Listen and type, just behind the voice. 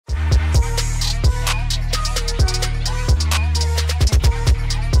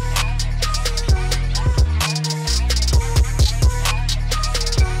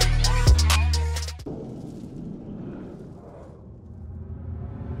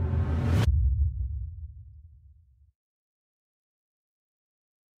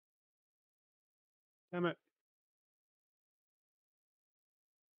Damn it.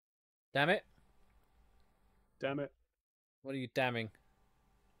 Damn it. Damn it. What are you damning?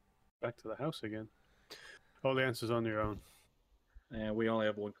 Back to the house again. All the answers on your own. And we only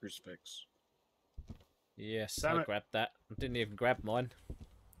have one crucifix. Yes, Damn I it. grabbed that. I didn't even grab mine.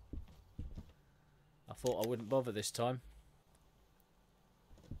 I thought I wouldn't bother this time.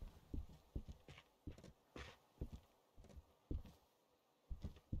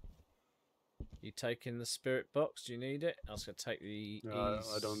 You taking the spirit box? Do you need it? I was going to take the I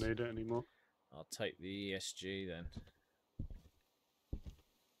don't need it anymore. I'll take the ESG then.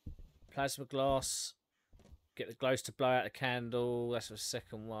 Plasma glass. Get the glows to blow out the candle. That's the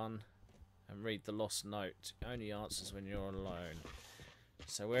second one. And read the lost note. It only answers when you're alone.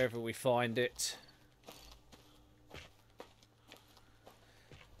 So wherever we find it.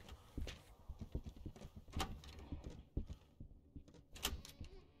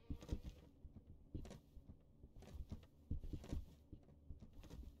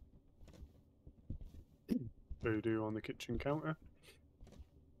 Voodoo on the kitchen counter.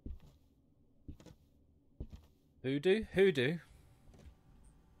 Hoodoo? Hoodoo?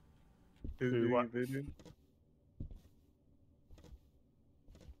 Voodoo, what? voodoo.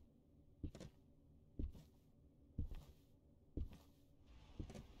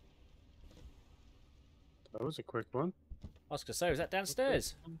 That was a quick one. I was going to say, was that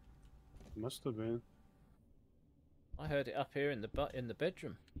downstairs? Must have been. I heard it up here in the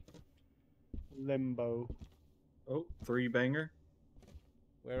bedroom. Limbo. Oh, 3-banger.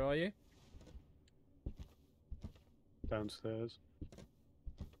 Where are you? Downstairs.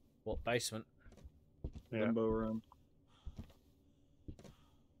 What basement? Yeah. Limbo room.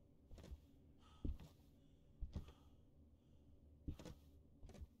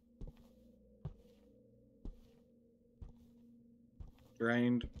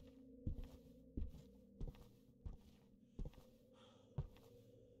 Drained.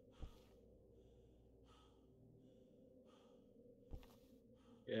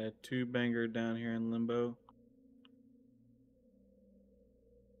 Yeah, 2-banger down here in limbo.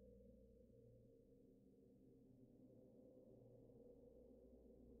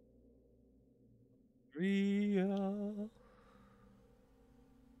 Ria.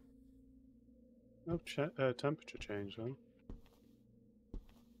 No temperature change though.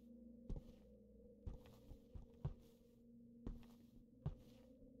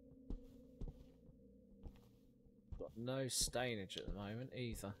 Got no stainage at the moment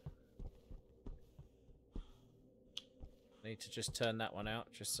either. Need to just turn that one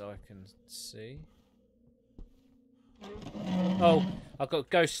out just so I can see. Oh, I've got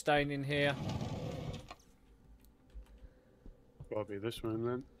ghost stain in here. Gotta be this room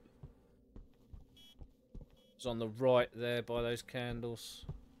then. It's on the right there by those candles.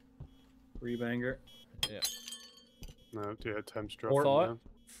 3-banger. Yeah. No, yeah, temps dropping Five, down.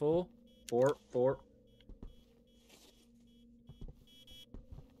 4. 4.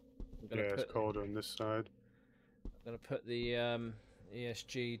 I'm gonna Yeah, it's put, colder on this side. I'm gonna put the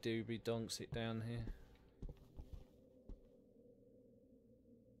ESG doobie donks it down here.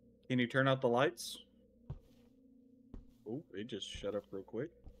 Can you turn out the lights? Oh, it just shut up real quick.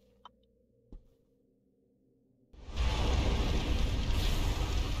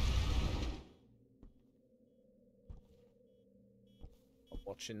 I'm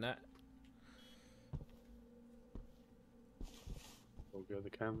watching that. We'll go the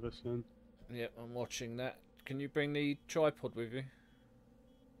canvas in. Yep, I'm watching that. Can you bring the tripod with you?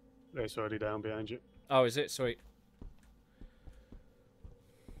 It's already down behind you. Oh, is it? Sweet.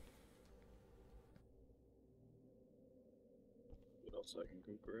 What else I can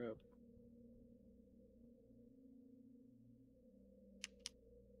go grab?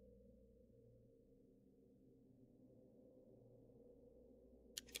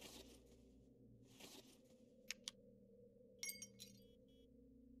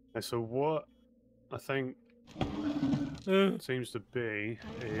 And so what I think seems to be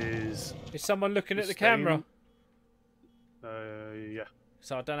is Is someone looking at the stain. camera? Yeah.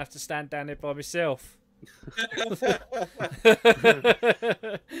 So I don't have to stand down here by myself.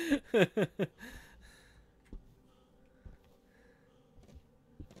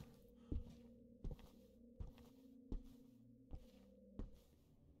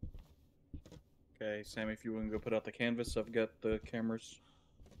 Okay, Sam, if you want to go put out the canvas, I've got the cameras.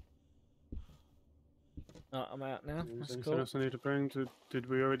 Oh, I'm out now. Is That's anything cool. else I need to bring? Did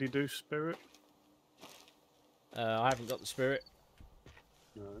we already do spirit? I haven't got the spirit.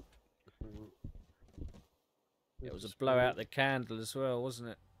 No. It was a blow out the candle as well, wasn't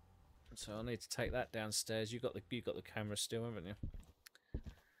it? So I need to take that downstairs. You got the camera still, haven't you?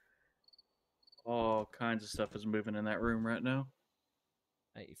 All kinds of stuff is moving in that room right now.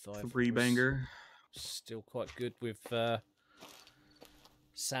 85. Three banger. Still quite good with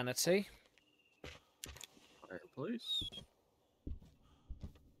sanity. Fireplace.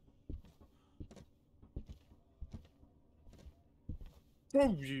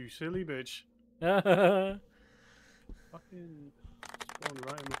 Oh, you silly bitch! Oh, Fucking spawned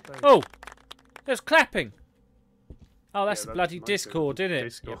right in my face. there's clapping. Oh, that's Yeah, the that's bloody my Discord, isn't it?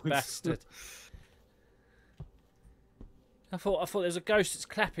 Discord. You bastard. I thought there was a ghost that's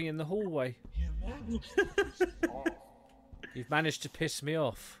clapping in the hallway. You've managed to piss me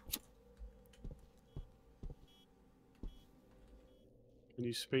off. Can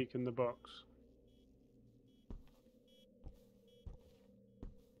you speak in the box?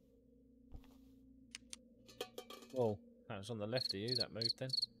 Well, that was on the left of you, that moved then.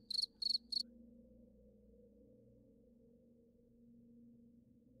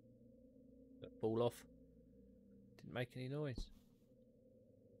 That ball off. Didn't make any noise.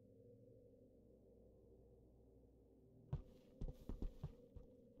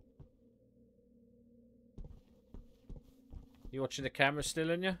 You watching the camera still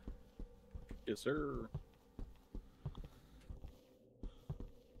in you? Yes, sir.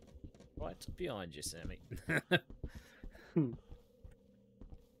 Right behind you, Sammy.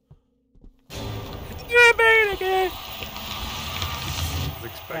 Again. I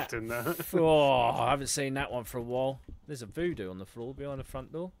was expecting that. Oh, I haven't seen that one for a while. There's a voodoo on the floor behind the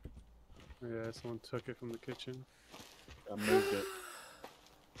front door. Yeah, someone took it from the kitchen. I moved it.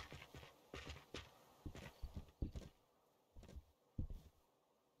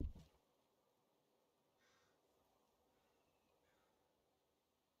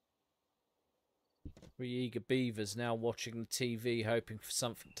 We eager beavers now watching the TV, hoping for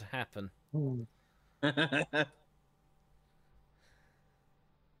something to happen. Well,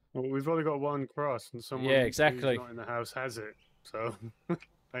 we've only got one cross, and someone Yeah, exactly. who's not in the house has it, so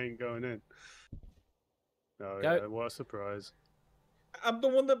I ain't going in. Oh Go. yeah, what a surprise! I'm the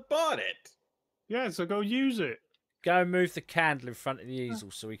one that bought it. Yeah, so go use it. Go and move the candle in front of the easel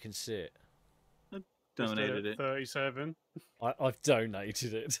so we can see it. Donated it. 37. I've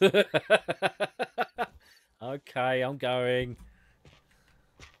donated it. Okay, I'm going.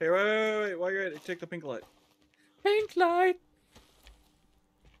 Hey, wait. While you're at it, take the pink light. Pink light.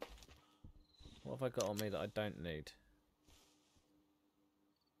 What have I got on me that I don't need?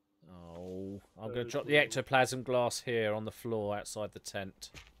 Oh, I'm going to drop the ectoplasm glass here on the floor outside the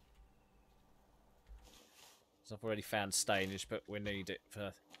tent. So I've already found stainage, but we need it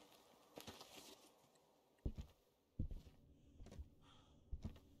for...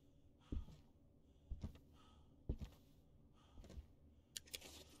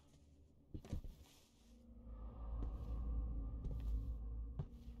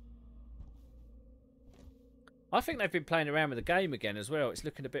 I think they've been playing around with the game again as well. It's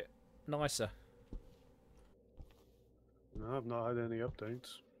looking a bit nicer. No, I've not had any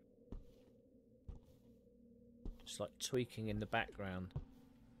updates. Just like tweaking in the background.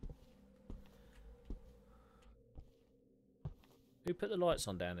 Who put the lights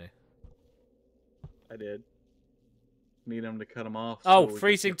on down here? I did. Need them to cut them off. Oh, so we can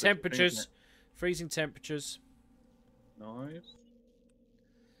freezing get the pink temperatures. Freezing temperatures. Nice.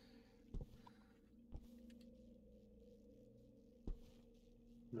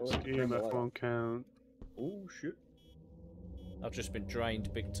 This Oh, turn the EMF light won't count. Oh, shit. I've just been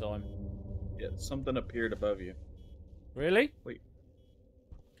drained big time. Yeah, something appeared above you. Really?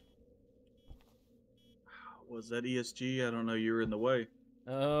 Was that ESG? I don't know. You were in the way.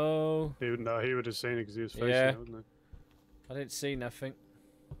 Oh, He would know. He would have seen it because he was facing Yeah. it, wouldn't he? I didn't see nothing.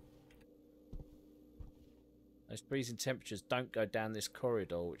 Those freezing temperatures don't go down this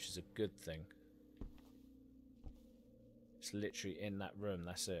corridor, which is a good thing. It's literally in that room,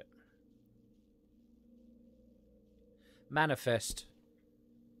 that's it. Manifest.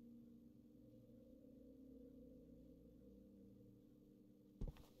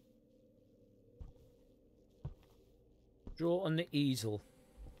 Draw on the easel.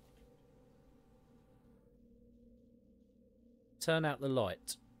 Turn out the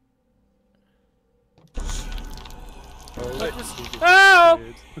light. Oh!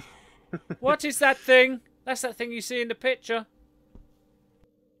 What is that thing? That's that thing you see in the picture.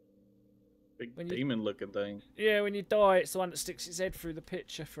 Big When you- demon-looking thing. Yeah, when you die, it's the one that sticks its head through the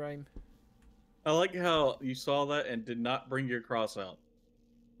picture frame. I like how you saw that and did not bring your cross out.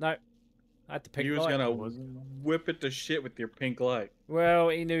 No, I had the pink You was light. gonna whip it to shit with your pink light. Well,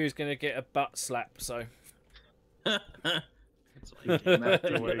 he knew he was going to get a butt slap, so... That's why he came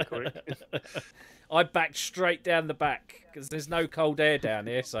after you. Way quick. I backed straight down the back, because there's no cold air down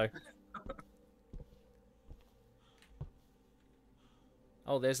here, so...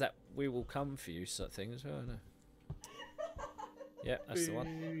 Oh, there's that "We will come for you" sort of thing as well. No. Yeah, that's the one.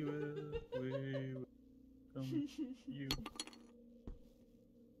 We will come you.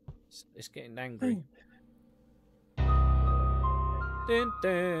 It's getting angry. Dun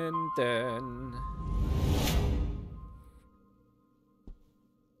dun dun.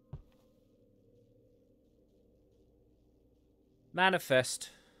 Manifest.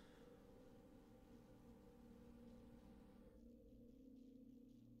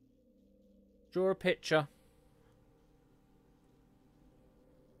 Draw a picture.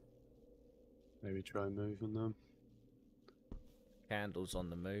 Maybe try moving them. Candles on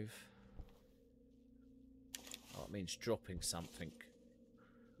the move. Oh, it means dropping something.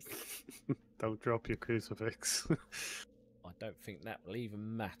 Don't drop your crucifix. I don't think that will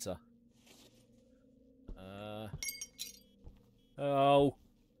even matter. Oh.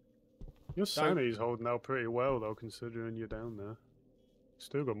 Your sanity's holding out pretty well, though, considering you're down there.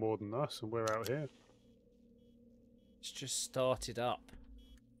 Still got more than us, and we're out here. It's just started up.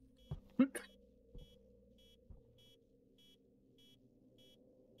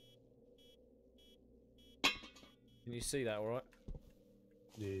 Can you see that all right?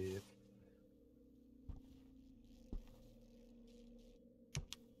 Yeah.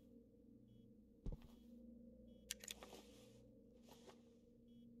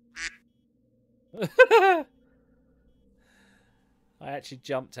 I actually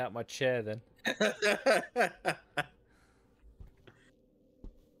jumped out my chair then.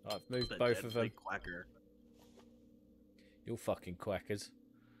 I've moved both of them. Quacker. You're fucking quackers.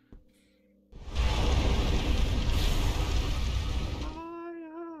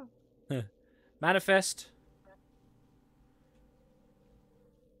 Manifest.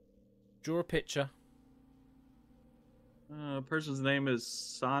 Draw a picture. Person's name is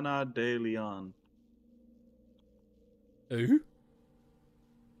Sana de Leon. Who?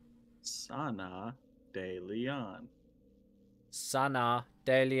 Sana de Leon. Sana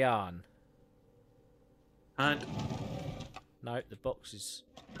de Leon. Hunt. No, the box is...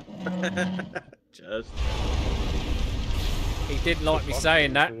 Just. He didn't like me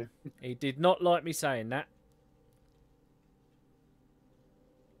saying that. He did not like me saying that.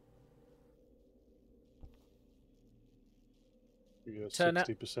 You got Turn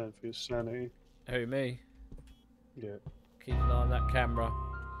 60% for your sanity. Who, me? Yeah. Keep an eye on that camera.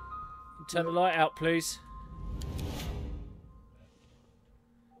 Turn the light out, please.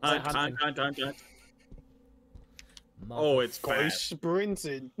 Hunt. Oh, it's Guy fast.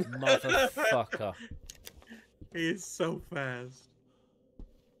 sprinting. Motherfucker. He is so fast.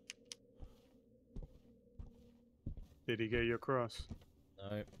 Did he get you across?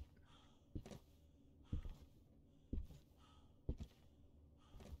 No.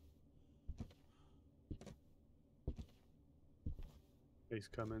 He's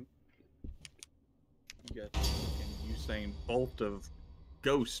coming. You got the fucking Usain Bolt of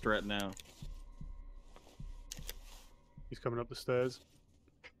Ghost right now. He's coming up the stairs.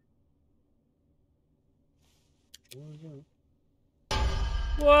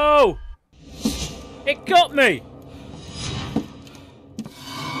 Whoa! It got me! You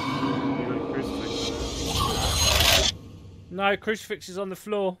got your crucifix there. No, crucifix is on the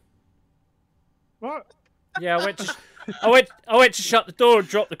floor. What? Yeah, I went to shut the door and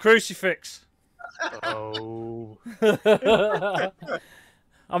drop the crucifix. Oh.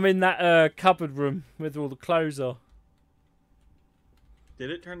 I'm in that cupboard room where all the clothes are.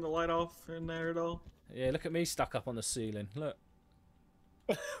 Did it turn the light off in there at all? Yeah, look at me stuck up on the ceiling. Look.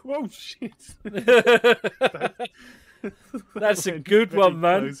 Whoa, shit. That's a good one,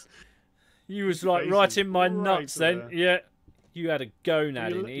 man. Close. You was like Face right is in my right nuts then. there. Yeah. You had a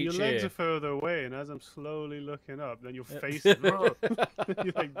gonad in each Your legs ear. are further away, and as I'm slowly looking up, then your face is you're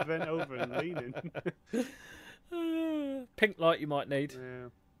like bent over and leaning. Pink light you might need. Yeah.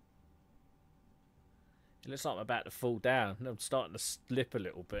 It looks like I'm about to fall down. I'm starting to slip a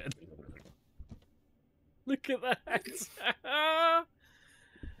little bit. Look at that.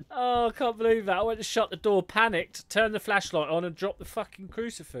 Oh, I can't believe that. I went to shut the door, panicked, turned the flashlight on and dropped the fucking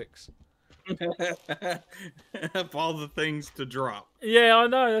crucifix. Of all the things to drop. Yeah, I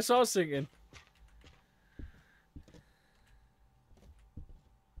know. That's what I was thinking.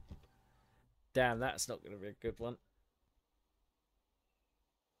 Damn, that's not going to be a good one.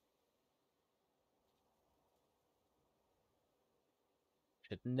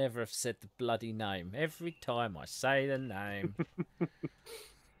 Should never have said the bloody name. Every time I say the name.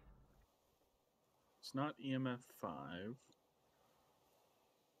 It's not EMF 5.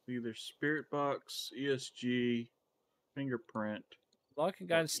 It's either Spirit Box, ESG, Fingerprint. Well, I can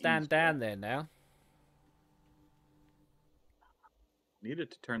go and stand down there now.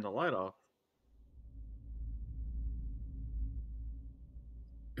 Needed to turn the light off.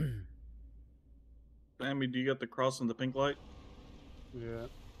 Sammy, do you got the cross and the pink light? Yeah.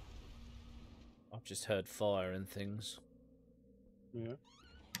 I've just heard fire and things. Yeah.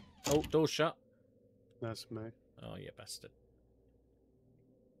 Oh, door shut. That's me. Oh, you bastard.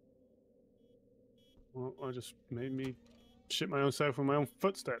 Well, I just made me shit my own self with my own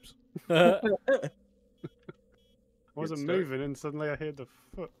footsteps. Oh, I wasn't start. moving, and suddenly I heard the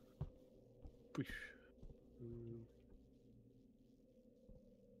foot. Boosh.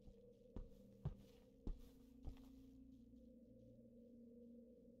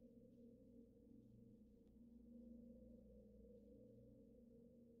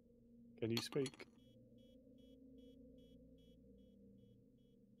 Can you speak?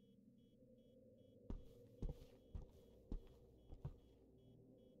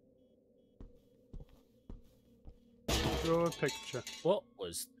 Draw a picture. what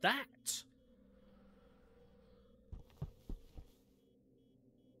was that?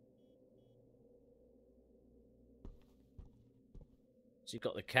 So you've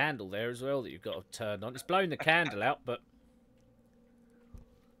got the candle there as well that you've got to turn on. It's blown the candle out, but...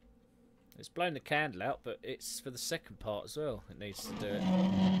 It's blown the candle out, but it's for the second part as well. It needs to do it.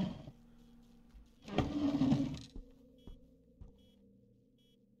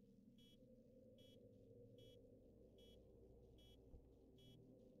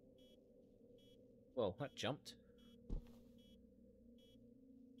 Well, that jumped.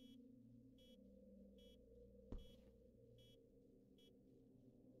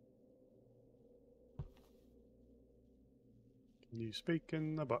 Can you speak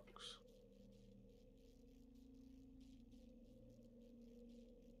in the box?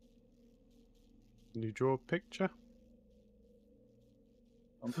 Can you draw a picture?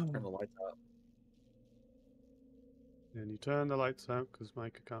 I'm gonna turn the lights out. And you turn the lights out because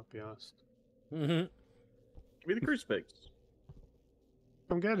Micah can't be asked. Mm-hmm. Give me the crucifix.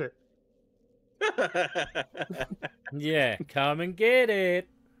 Come get it. Yeah, come and get it.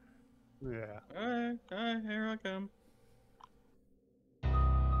 Yeah. Alright, here I come.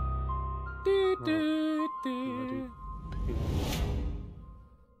 Do, Oh, do, bloody do. pig.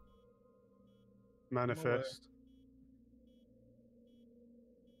 Manifest.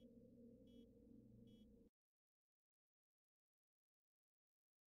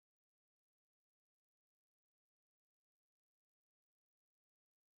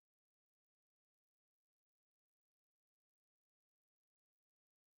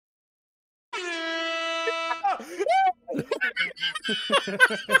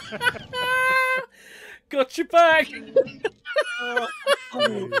 Got you back.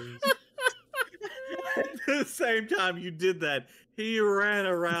 At the same time you did that, he ran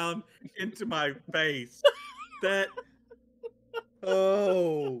around into my face. That.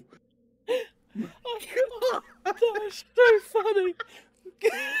 Oh. That's so funny.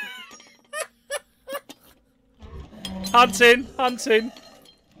 Hunting, hunting.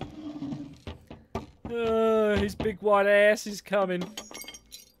 His big white ass is coming.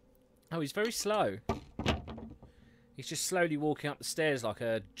 Oh, he's very slow. He's just slowly walking up the stairs like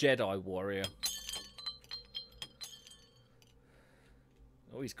a Jedi warrior.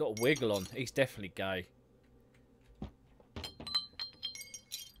 Oh, he's got a wiggle on. He's definitely gay.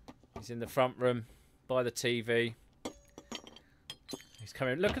 He's in the front room by the TV. He's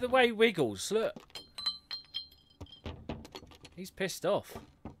coming. Look at the way he wiggles. Look. He's pissed off.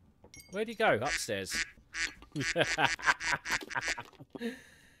 Where'd he go? Upstairs.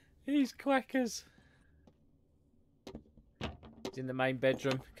 He's quackers. He's in the main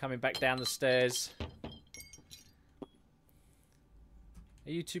bedroom, coming back down the stairs.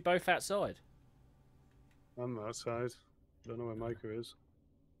 Are you two both outside? I'm outside. Don't know where Micah is.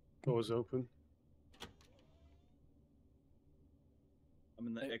 Door's open. I'm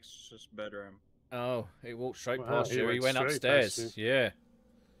in the exorcist bedroom. Oh, he walked straight Wow, past he you. He went went straight past upstairs. Yeah.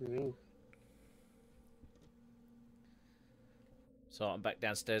 Yeah. So I'm back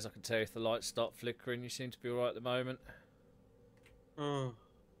downstairs. I can tell you if the lights start flickering. You seem to be alright at the moment. Oh.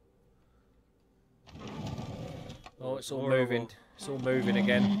 Oh, it's all Horrible. moving. It's all moving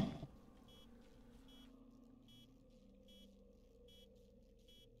again.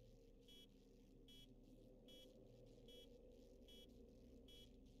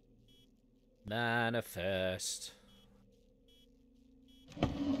 Manifest.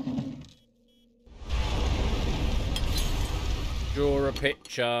 Draw a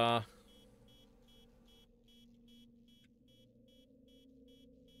picture.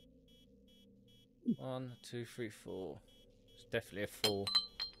 One, two, three, four. It's definitely a 4.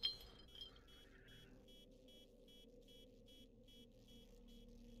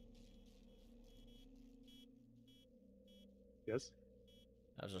 Yes.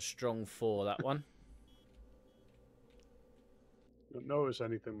 That was a strong 4, that one. Don't notice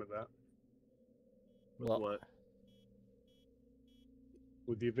anything with that. What?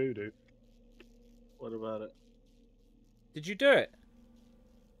 With your voodoo. What about it? Did you do it?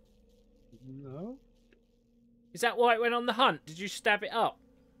 No. Is that why it went on the hunt? Did you stab it up?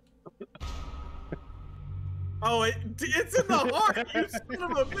 Oh, it's in the heart, you son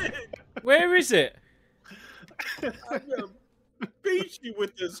of a bitch! Where is it? I'm gonna beat you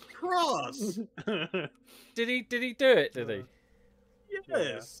with this cross. Did he do it? Did he?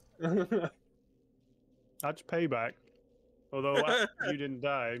 Yes. That's payback. Although you didn't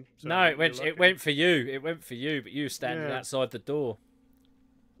die. So No, it you're went. lucky. It went for you. It went for you, but you were standing Yeah. outside the door.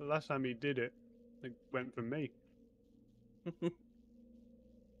 The last time he did it, it went for me. That's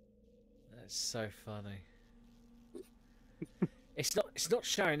so funny. It's not. It's not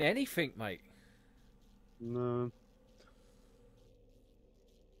showing anything, mate. No.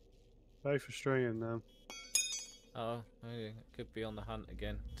 Very frustrating now. Oh, maybe it could be on the hunt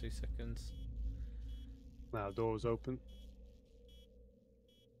again. 2 seconds. Now door's open.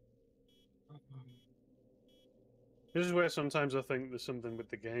 This is where sometimes I think there's something with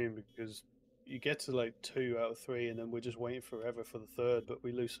the game, because you get to like 2 out of 3 and then we're just waiting forever for the third, but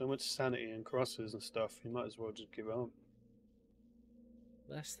we lose so much sanity and crosses and stuff, you might as well just give up.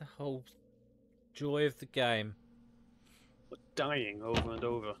 That's the whole joy of the game. But dying over and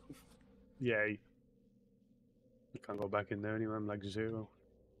over. Yay. I can't go back in there anyway, I'm like 0.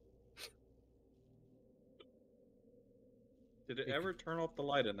 Did it ever turn off the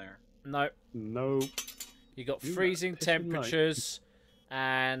light in there? No, No. you got You freezing pissing light. temperatures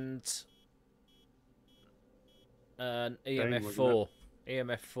and an EMF wasn't 4.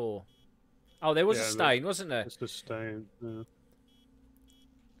 EMF 4. Oh, there was a Yeah, stain, wasn't there? It's just staying. Yeah.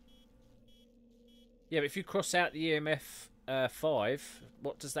 Yeah, but if you cross out the EMF 5,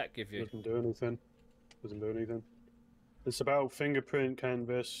 what does that give you? Doesn't do anything. Doesn't do anything. It's about fingerprint,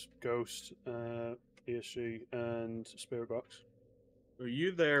 canvas, ghost, ESG, and spirit box. Are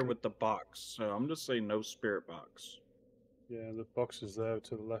you there with the box? So I'm just saying no spirit box. Yeah, the box is there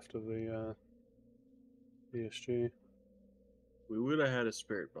to the left of the ESG. We would have had a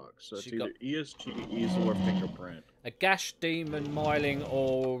spirit box. So So it's you got- either ESG, easel, or fingerprint. A gash, demon, myling,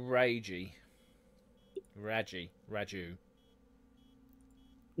 or ragey? Raju.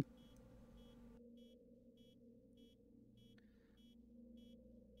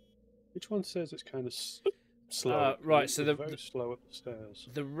 Which one says it's kind of slow? Right, so It's very slow up the stairs.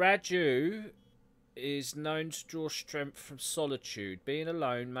 The Raju is known to draw strength from solitude. Being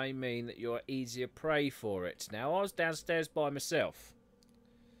alone may mean that you're easier prey for it. Now, I was downstairs by myself.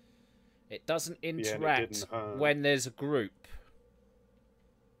 It doesn't interact didn't harm. when there's a group.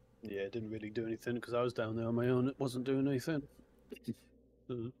 Yeah, it didn't really do anything because I was down there on my own. It wasn't doing anything.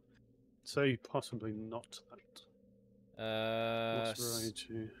 Say possibly not that. What's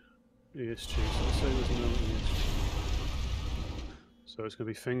variety? ESG. So let's say there's no ESG. So it's going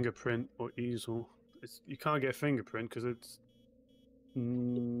to be fingerprint or easel. You can't get fingerprint because it's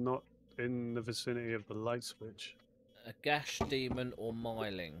not in the vicinity of the light switch. A gash, demon, or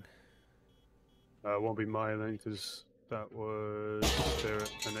myling. It won't be myling because that was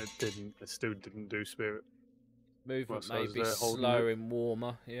spirit, and it didn't. It still didn't do spirit. Movement Well, so may is be there holding slow it? and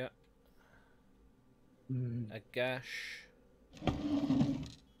warmer. Yeah. A gash.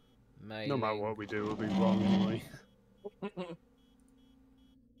 Myling. No matter what we do, we'll be wrong anyway.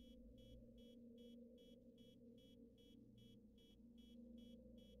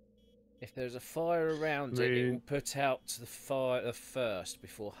 If there's a fire around it will put out the fire first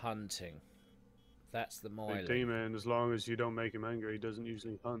before hunting. That's the The myling. demon, as long as you don't make him angry, he doesn't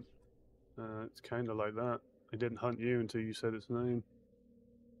usually hunt. It's kind of like that. It didn't hunt you until you said its name.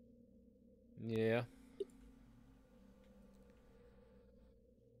 Yeah.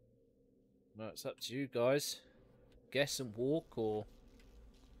 Well, it's up to you guys. Guess and walk, or...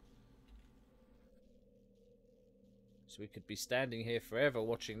 So we could be standing here forever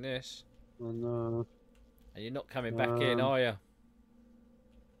watching this. Oh no. And you're not coming back in, are you?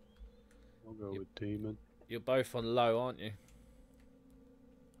 I'll go with demon. You're both on low, aren't you?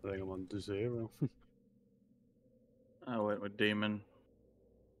 I think I'm on to 0. I went with demon.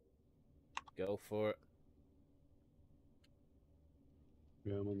 Go for it.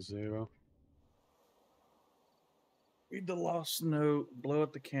 Yeah, I'm on 0. Read the lost note. Blow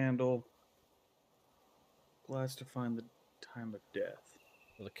out the candle. Glass to find the time of death.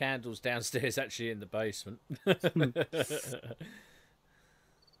 Well, the candle's downstairs, actually in the basement.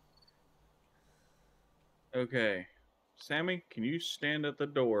 Okay. Sammy, can you stand at the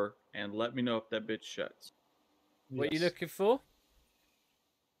door and let me know if that bitch shuts? What are you Yes. looking for?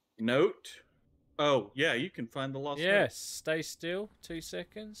 Note. Oh, yeah, you can find the lost note. Yes, stay still. 2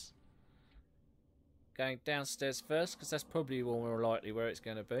 seconds. Going downstairs first, because that's probably more likely where it's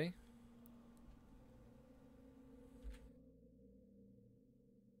going to be.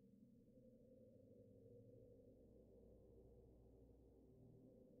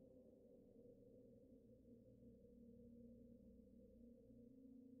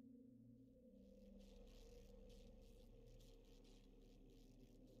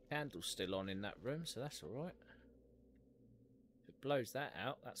 Candle's still on in that room, so that's alright. If it blows that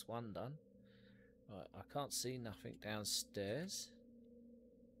out, that's one done. Right, I can't see nothing downstairs.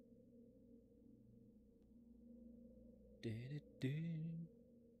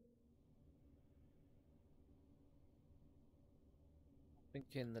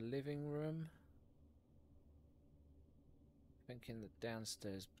 Think in the living room. Think in the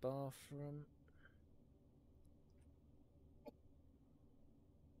downstairs bathroom.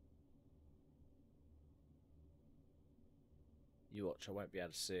 You watch, I won't be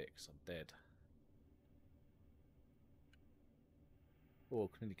able to see it because I'm dead. Oh,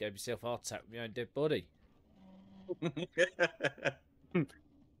 clearly gave yourself a heart attack with your own dead body. See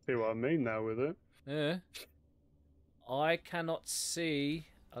what I mean now with it? Yeah. I cannot see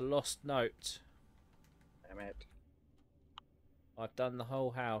a lost note. Damn it. I've done the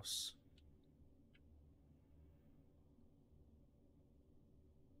whole house.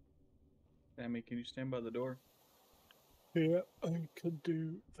 Sammy, can you stand by the door? Yeah, I could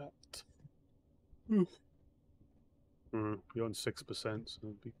do that. You're on 6%, so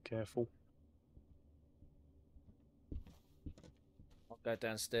be careful. I'll go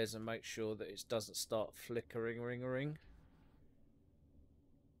downstairs and make sure that it doesn't start flickering, ring.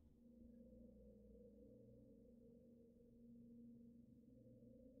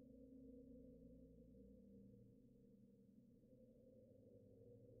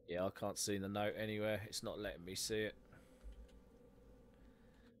 Yeah, I can't see the note anywhere. It's not letting me see it.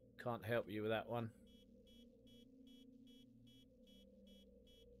 Can't help you with that one.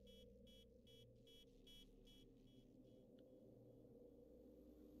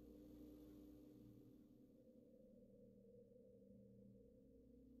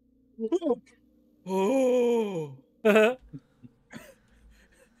 Oh.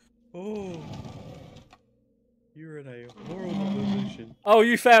 Oh. You're in a horrible position. Oh,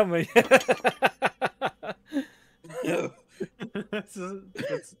 you found me. that's,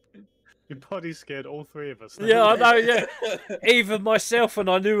 your body scared all three of us. Yeah, I know, yeah. Even myself, and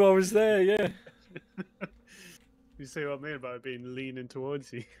I knew I was there, yeah. You see what I mean about it being leaning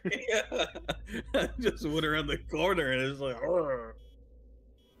towards you? Yeah. I just went around the corner and it's like, oh.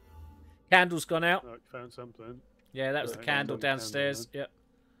 Candle's gone out. Oh, found something. Yeah, that was the Right, candle another downstairs. candle, Yep.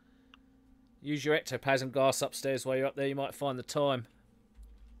 Use your ectoplasm glass upstairs while you're up there. You might find the time.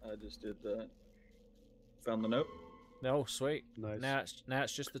 I just did that. Found the note. Oh, sweet. Nice. Now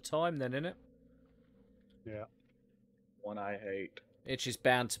it's just the time then, isn't it? Yeah. One I hate. Itch is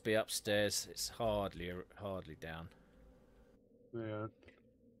bound to be upstairs. It's hardly down. Yeah.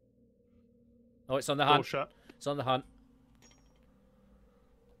 Oh, it's on the Door hunt. shut. It's on the hunt.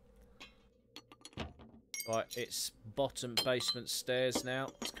 Right, it's bottom basement stairs now.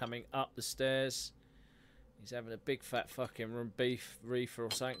 It's coming up the stairs. He's having a big fat fucking beef reefer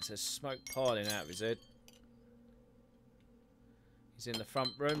or something. There's smoke piling out of his head. He's in the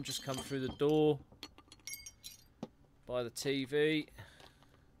front room. Just come through the door. By the TV.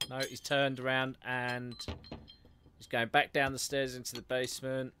 No, he's turned around and he's going back down the stairs into the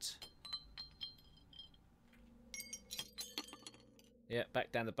basement. Yeah,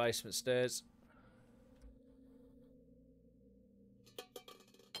 back down the basement stairs.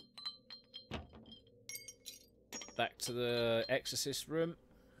 Back to the exorcist room.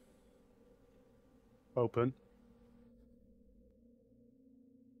 Open.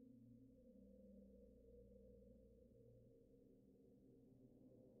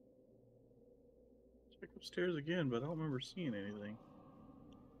 Check upstairs again, but I don't remember seeing anything.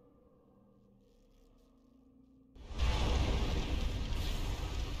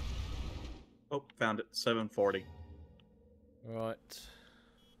 Oh, found it. 740. Right.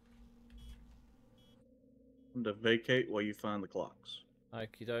 I'm to vacate while you find the clocks.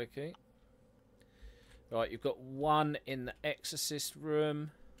 Okie dokie. Right, you've got one in the exorcist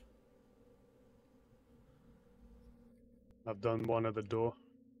room. I've done one at the door.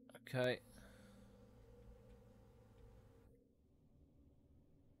 Okay.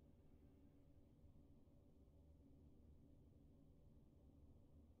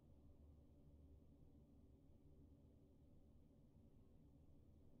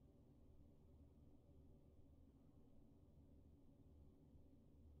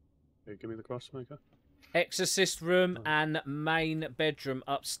 Here, give me the crossmaker. Exorcist room Oh. and main bedroom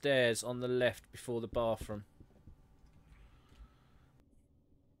upstairs on the left before the bathroom.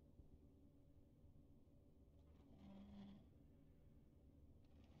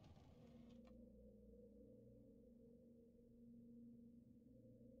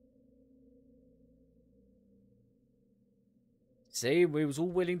 See, we was all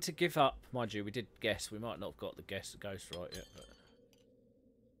willing to give up. Mind you, we did guess. We might not have got the guess the ghost right yet. But...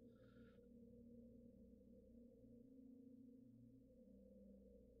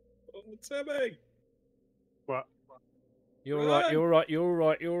 Oh, Timmy! What? You're all right, you're all right, you're all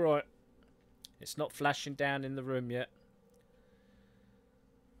right, you're all right. It's not flashing down in the room yet.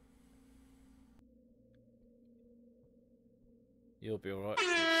 You'll be all right.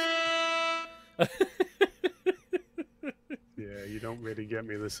 Yeah, you don't really get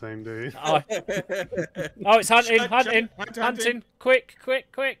me the same, do you? Oh, it's hunting, Shut, hunting, shut, hunting. Quick,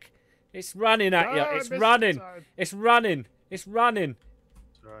 quick, quick. It's running at you. Ah, I It's missed running. the time. It's running. It's running.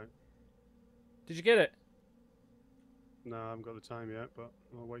 It's alright. Did you get it? No, I haven't got the time yet, but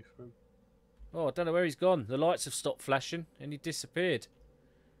I'll wait for him. Oh, I don't know where he's gone. The lights have stopped flashing and he disappeared.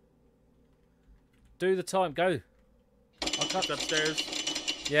 Do the time. Go. I can't... Upstairs.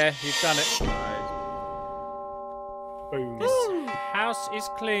 Yeah, you've done it. Nice. Boom. This house is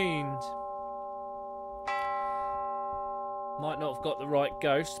cleaned. Might not have got the right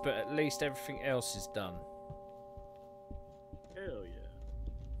ghost, but at least everything else is done. Hell yeah.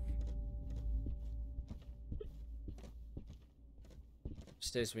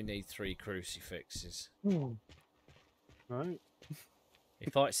 Says we need 3 crucifixes. Right.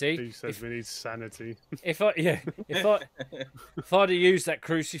 If I see, He says we need sanity. if I'd have used that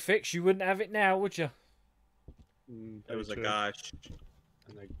crucifix, you wouldn't have it now, would you? It was a Hatred gosh.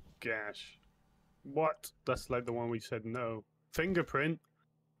 and a gash. What? That's like the one we said no. Fingerprint.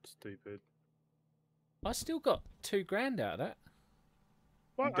 Stupid. I still got $2,000 out of that.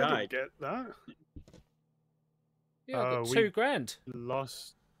 What? I Died. didn't get that. Yeah, I got we- $2,000.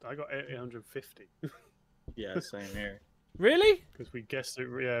 Lost. I got 850 Yeah, same here. Really? because we guessed it.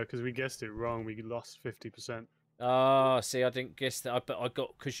 Yeah, because we guessed it wrong. We lost 50%. Ah, see, I didn't guess that. But I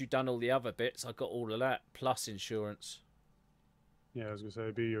got, because you done all the other bits, I got all of that plus insurance. Yeah, I was gonna say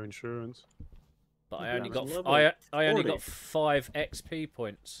it'd be your insurance. But I Yeah, only got level I only 40. got 5 XP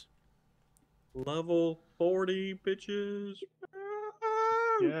points. Level 40, bitches.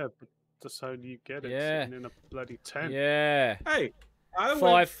 Yeah, but that's how you get it. Yeah. Sitting in a bloody tent. Yeah. Hey, I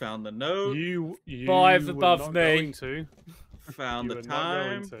 5. found the note, You 5 were above not me. Going to. found You the were not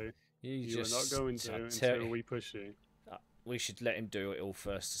going time. to. You You just were not going to I until tell- we push you. we should let him do it all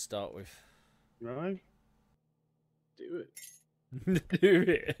first to start with. Right? Do it. Do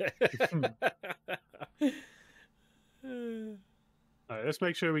it. Alright, let's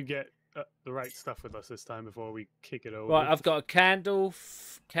make sure we get the right stuff with us this time before we kick it over. Right, I've got a candle,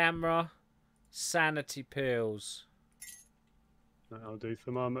 camera, sanity pills. I'll do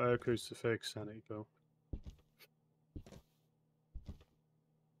thermometer, crucifix, sanity pill.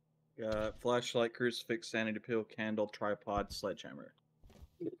 Flashlight, crucifix, sanity pill, candle, tripod, sledgehammer.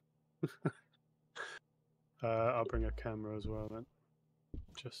 I'll bring a camera as well then,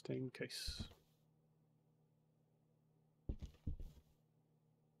 just in case.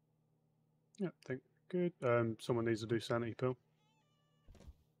 Yeah, think good. Someone needs to do sanity pill.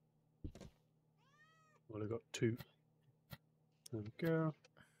 Well, I got 2. There we go.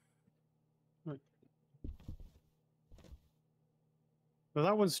 Right. Well,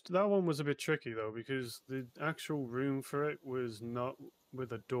 that one was a bit tricky though because the actual room for it was not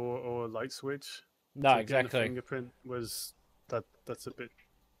with a door or a light switch. No, So getting a exactly. fingerprint was that's a bit.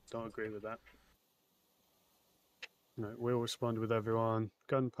 Don't agree with that. Right, we'll respond with everyone.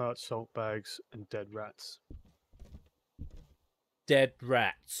 Gun parts, salt bags, and dead rats. Dead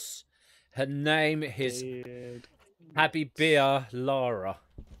rats. Her name is Dead. Habibia Lara.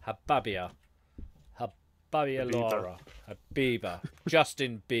 Hababia. Hababia Habiba. Lara. Habiba.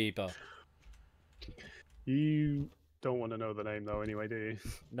 Justin Bieber. You don't want to know the name though, anyway, do you?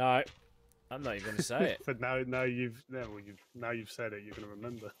 No, I'm not even going to say it. But now you've said it. You're gonna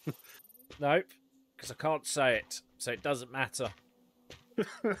remember. Nope, because I can't say it, so it doesn't matter.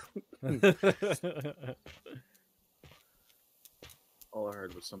 All I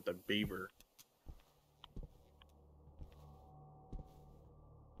heard was something beaver.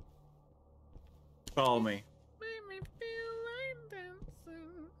 Call me.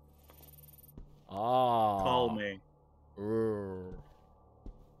 Ah. Call me. Rrr.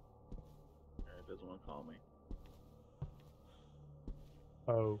 It doesn't want to call me.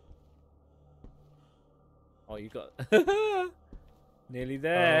 Oh, Oh, you got. Nearly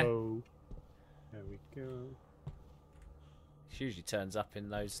there. Oh. There we go. It usually turns up in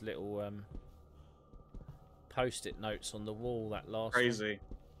those little post-it notes on the wall, that last one. Crazy.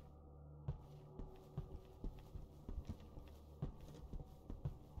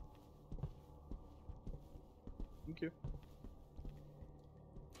 Thank you.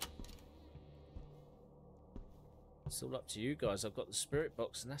 It's all up to you guys. I've got the spirit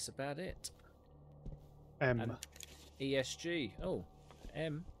box and that's about it. M. And ESG. Oh,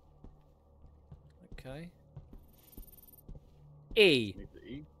 M. Okay. E. Need the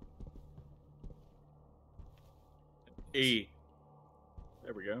E. E.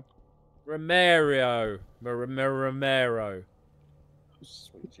 There we go. Romero. Romero.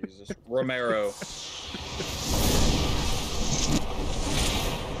 Sweet Jesus. Romero.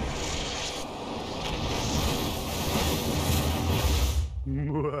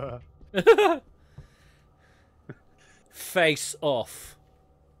 Face Off.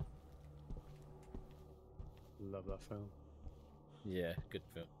 Love that film. Yeah, good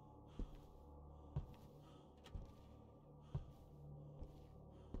film.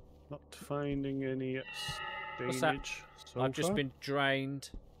 Not finding any What's that? stage so I've just far. been drained.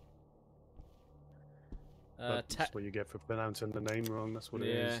 That's what you get for pronouncing the name wrong. That's what it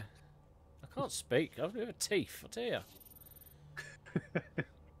is. I can't speak. I've got teeth, I tell you.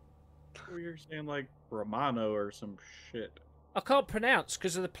 We were saying like Romano or some shit. I can't pronounce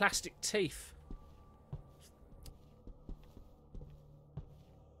because of the plastic teeth.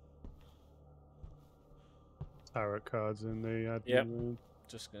 Tarot cards in the admin Yep. room.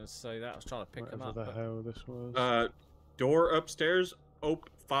 Just going to say that. I was trying to pick them Whatever up. the but hell this was. Door upstairs. Op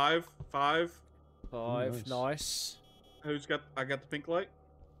 5. Five. nice. Nice. Who's got? I got the pink light.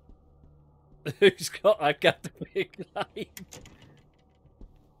 Who's got? I got the big light.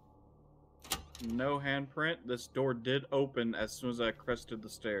 No handprint. This door did open as soon as I crested the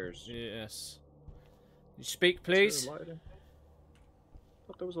stairs. Yes. You speak, Is there please. a light in? I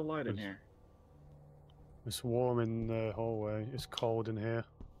thought there was a light in here. It's warm in the hallway. It's cold in here.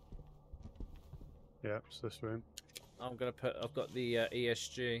 Yeah, it's this room. I'm gonna put. I've got the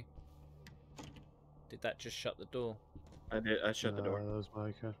ESG. Did that just shut the door? I did. I shut the door. That was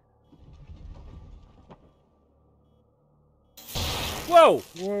Micah. Whoa!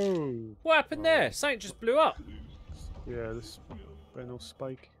 Whoa! What happened there? Something just blew up. Yeah, this went all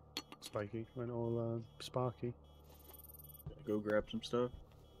spiky. Went all sparky. Go grab some stuff.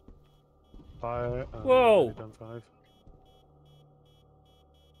 Fire. Whoa. I've done 5.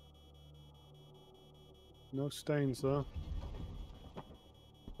 No stains though.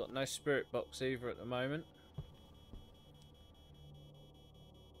 Got no spirit box either at the moment.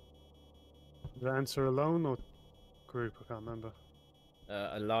 Is the answer alone or group? I can't remember.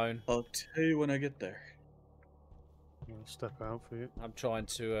 Alone. I'll tell you when I get there. I'll step out for you. I'm trying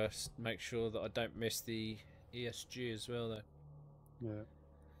to make sure that I don't miss the ESG as well, though. Yeah.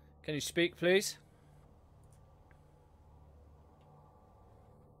 Can you speak, please?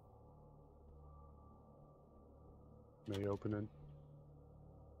 Me opening.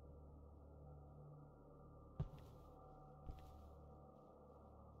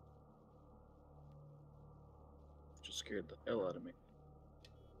 Just scared the hell out of me.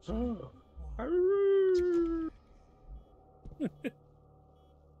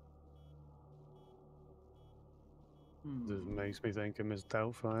 This makes me think of Miss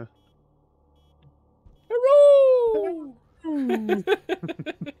Doubtfire. Hurrah!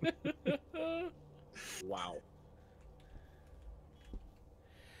 Wow.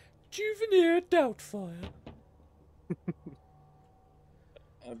 Juvenile Doubtfire.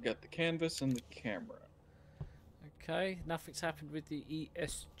 I've got the canvas and the camera. Okay, nothing's happened with the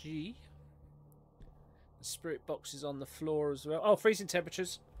ESG. The spirit box is on the floor as well. Oh, freezing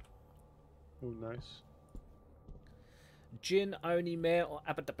temperatures. Oh, nice. Gin, Oni, Mare, or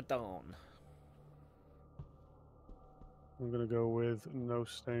Abaddon? I'm gonna go with no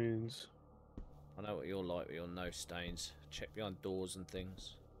stains. I know what you're like with your no stains. Check behind doors and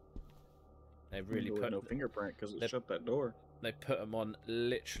things. They really There was put no fingerprint because they- it shut that door. They put them on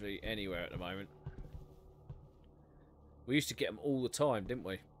literally anywhere at the moment. We used to get them all the time, didn't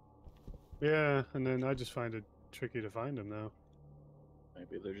we? Yeah, and then I just find it tricky to find them now.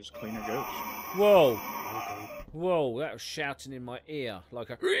 Maybe they're just cleaner goats. Whoa! Okay. Whoa, that was shouting in my ear like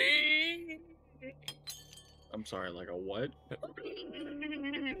a... I'm sorry, like a what?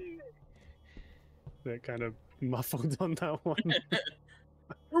 They're kind of muffled on that one.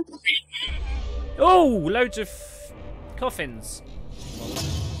 Oh, loads of coffins.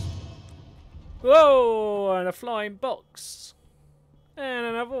 Whoa, and a flying box. And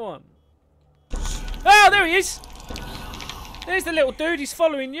another one. Oh, there he is! There's the little dude. He's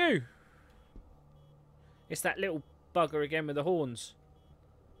following you. It's that little bugger again with the horns.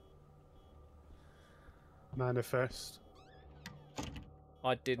 Manifest.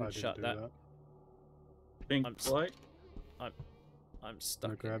 I didn't do shut that. Pink I'm light. I'm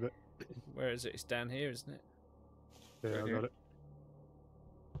stuck. Grab it. Where is it? It's down here, isn't it? Yeah, Right I here. got it.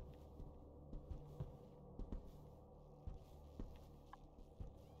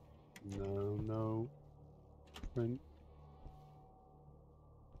 No. Print.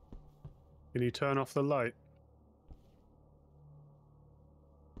 Can you turn off the light?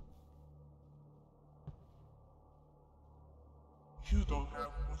 You don't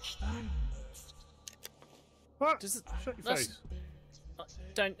have much time left. What? Does it- Shut your that's- face. I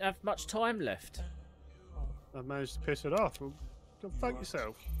don't have much time left. I managed to piss it off. Well, go fuck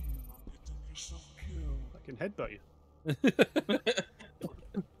yourself. Getting yourself killed. I can headbutt you.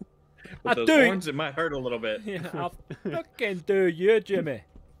 With I those do. horns, it might hurt a little bit. Yeah, I'll fucking do you, Jimmy.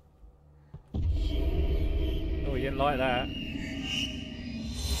 Oh, you didn't like that.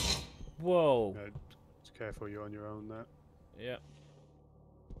 Whoa. No, just careful, you're on your own there. Yeah.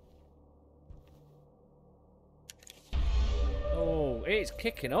 Oh, it's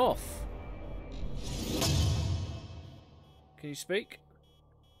kicking off. Can you speak?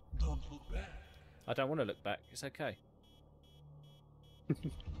 Don't look back. I don't want to look back. It's okay.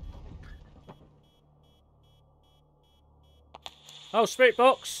 Oh, spirit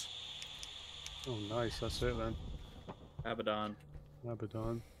box. Oh, nice. That's it then. Abaddon.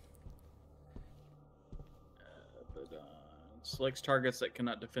 Abaddon. Selects targets that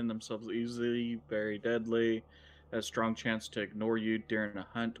cannot defend themselves easily, very deadly, has strong chance to ignore you during a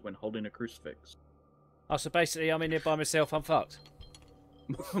hunt when holding a crucifix. Oh, so basically I'm in here by myself. I'm fucked.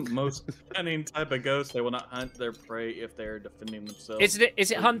 Most cunning type of ghost, they will not hunt their prey if they are defending themselves. Is it?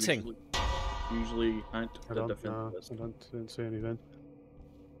 Is it They hunting? Usually hunt I the don't, defenseless. didn't see anything.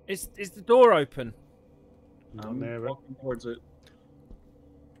 Is the door open? Not I'm near it. walking towards it.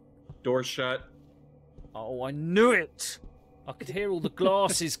 Door shut. Oh, I knew it. I could hear all the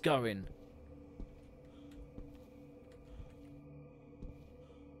glasses going.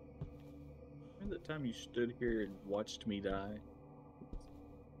 Remember the time you stood here and watched me die?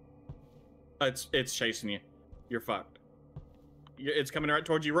 It's chasing you. You're fucked. It's coming right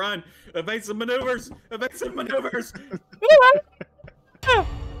towards you. Run! Evasive maneuvers! Evasive maneuvers!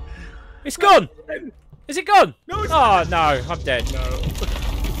 It's gone. Is it gone? No, it's Oh no, I'm dead. No.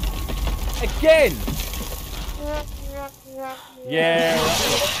 Again. Yeah.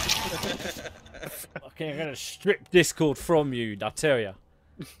 Okay, I'm gonna strip Discord from you. I tell you.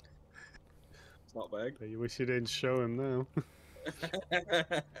 It's not bad. You wish you didn't show him now.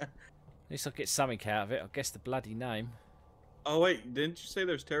 At least I'll get something out of it. I guess the bloody name. Oh wait, didn't you say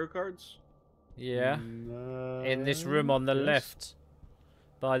there's tarot cards? Yeah. In this room on the yes. left.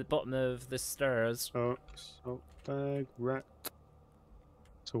 By the bottom of the stairs. Oh, salt bag, rat.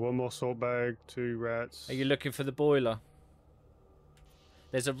 So one more salt bag, 2 rats. Are you looking for the boiler?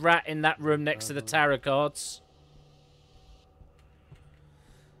 There's a rat in that room next to the tarot cards.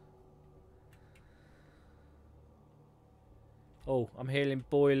 Oh, I'm hearing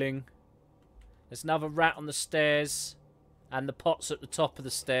boiling. There's another rat on the stairs. And the pot's at the top of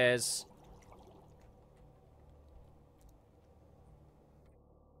the stairs.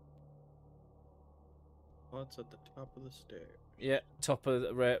 What's at the top of the stairs? Yeah, top of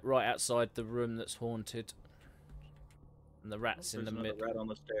the, right outside the room that's haunted. And the rat's in There's the another middle. rat on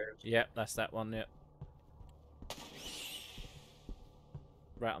the stairs. Yep, that's that one, yep.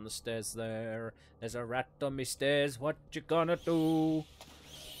 Rat on the stairs there. There's a rat on me stairs. What you gonna do?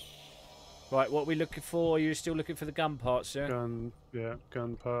 Right, what are we looking for? Are you still looking for the gun parts, yeah?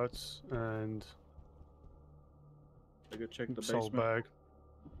 Gun parts and I go check the salt basement. bag.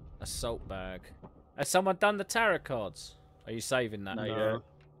 A salt bag. Has someone done the tarot cards? Are you saving that? Not No.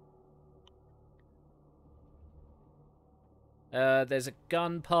 yet. There's a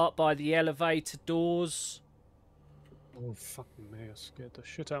gun part by the elevator doors. Oh, fucking me. I scared the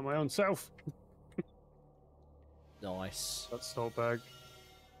shit out of my own self. Nice. That salt bag.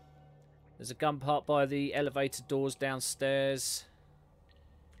 There's a gun part by the elevator doors downstairs.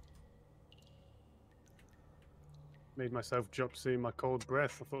 Made myself jump seeing my cold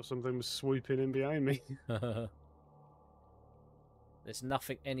breath. I thought something was swooping in behind me. There's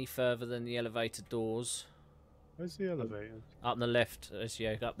nothing any further than the elevator doors. Where's the elevator? Up on the left, as you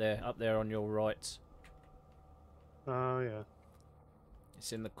up there on your right. Oh, yeah.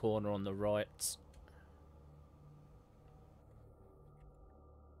 It's in the corner on the right.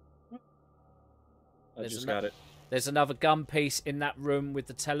 I There's just ano- got it. There's another gun piece in that room with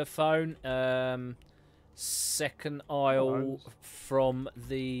the telephone. Second aisle from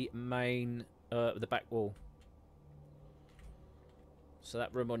the main, the back wall. So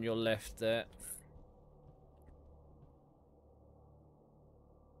that room on your left there.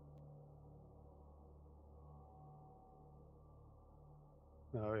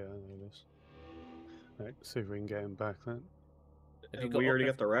 Oh yeah, there it is. Right, see if we can get him back then. Have you We already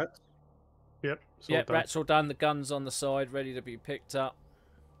got the rats. Yep. It's all Yeah, done. rats all done. The gun's on the side, ready to be picked up.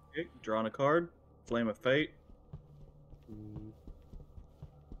 Okay, drawing a card. Flame of Fate.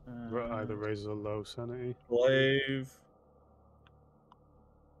 Either raises or low sanity. Slave.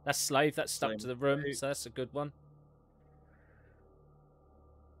 That's slave. That's stuck Flame to the of room, Fate. so that's a good one.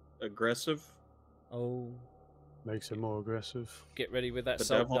 Aggressive. Oh, Makes it more aggressive. get ready with that The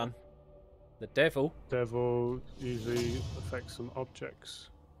salt devil. gun. The devil. Devil usually affects some objects.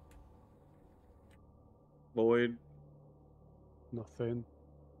 Void. Nothing.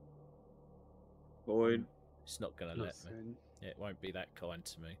 Void. It's not gonna let me. Nothing. It won't be that kind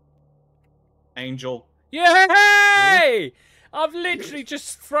to me. Angel. Yay! I've literally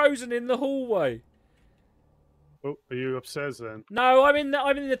just frozen in the hallway. Oh, are you upstairs then? No, I'm in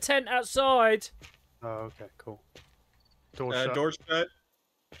the tent outside. Oh, okay, cool. Door shut. Door shut.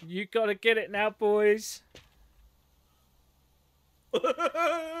 You gotta get it now, boys.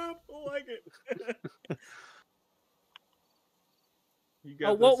 I like it. You got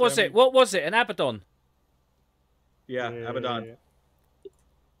Oh, what this, was Sammy. it? What was it? An Abaddon? Yeah, Abaddon. Yeah.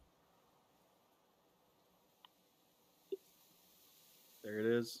 There it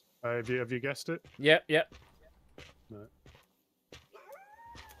is. Have you guessed it? Yep, yep. No.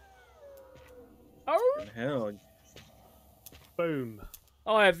 Oh, Hell, Boom.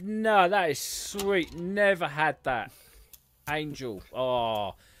 I have no. That is sweet. Never had that. Angel.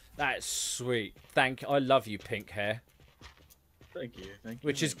 Oh, that's sweet. Thank. I love you, pink hair. thank you, thank you.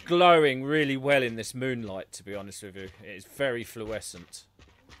 Which is thank you. glowing really well in this moonlight. To be honest with you, it is very fluorescent.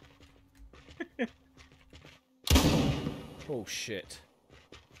 Oh shit!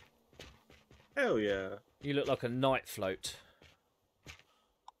 Hell yeah. You look like a night float.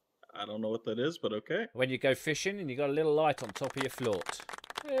 I don't know what that is, but okay. When you go fishing and you got a little light on top of your float.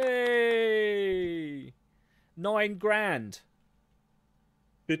 Hey! 9 grand.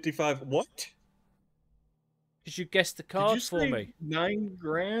 55. What? Because you guessed the Did you card for say me. 9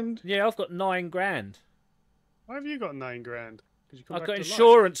 grand? Yeah, I've got 9 grand. Why have you got 9 grand? 'Cause you come I've back got to life.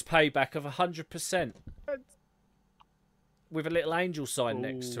 insurance payback of 100%. With a little angel sign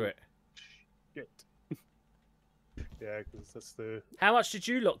next to Ooh. it. Shit. Yeah, because that's the How much did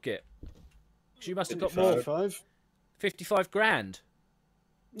you lot get? 'Cause you must have got more. 55. 55 grand.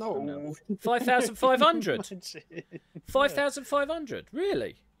 No. 5,500. Imagine. 5,500.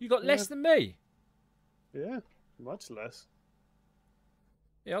 Really? You got less than me? Yeah, much less.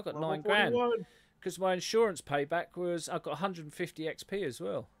 Yeah, I got Level 9 grand. 41. Because my insurance payback was, I got 150 XP as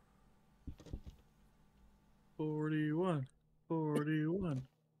well. 41. 41.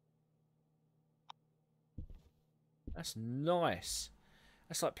 That's nice.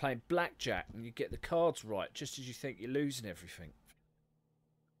 That's like playing blackjack and you get the cards right just as you think you're losing everything.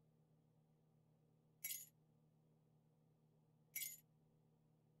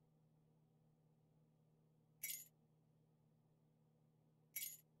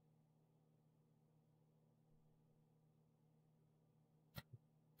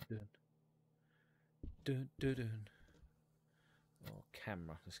 Dun. Dun, dun, dun. Oh,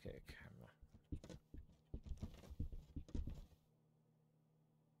 camera. Let's get a camera.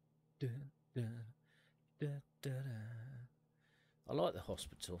 Dun, dun, dun, dun, dun. I like the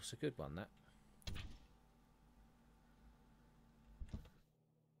hospital. It's a good one, that.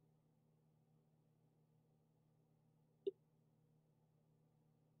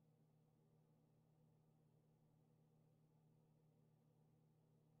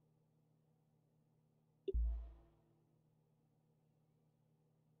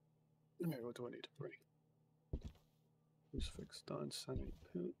 Okay, what do I need to bring? Crucifix, done, sanity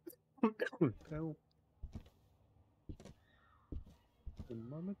pill. Pill.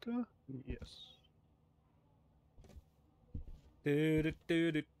 Thermometer? Yes. Do, do,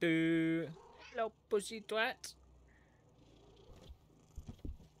 do, do, do. Hello, pussy twat.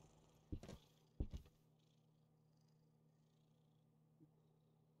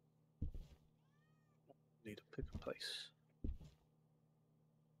 Need to pick a place.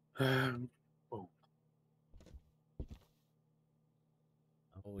 Oh.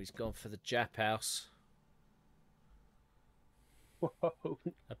 Oh, he's gone for the Jap house. Whoa.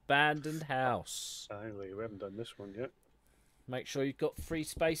 Abandoned house. Finally, we haven't done this one yet. Make sure you've got free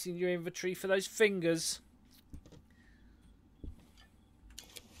space in your inventory for those fingers.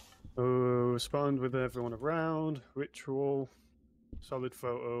 Respond with everyone around. Ritual, solid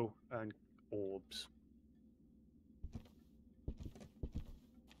photo, and orbs.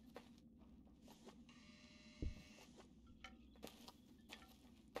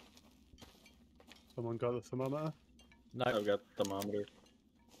 Someone got the thermometer? No. I've got the thermometer.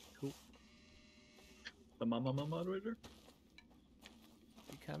 Cool. The thermometer?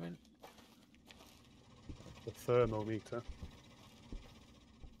 You coming? The thermometer.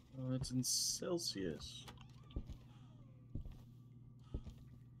 Oh, it's in Celsius.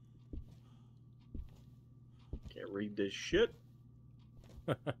 Can't read this shit.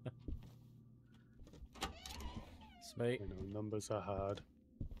 Sweet. You know, numbers are hard.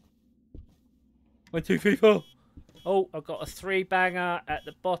 1, 2, 3, 4. Oh, I've got a 3-banger at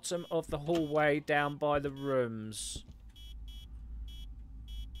the bottom of the hallway down by the rooms.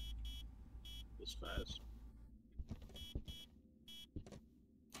 This fast.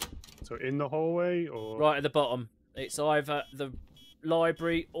 So in the hallway or Right at the bottom. It's either the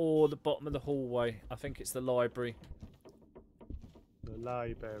library or the bottom of the hallway. I think it's the library. the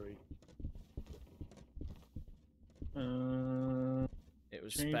library? It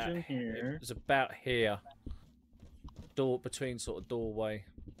was Change about in here. It was about here. Door between sort of doorway.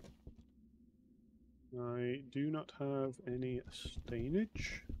 I do not have any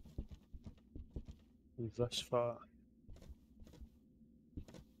stainage thus far.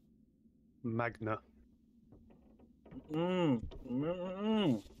 Magna.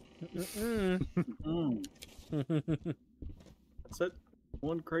 That's that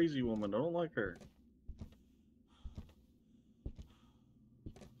one crazy woman. I don't like her.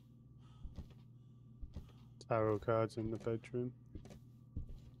 Tarot cards in the bedroom.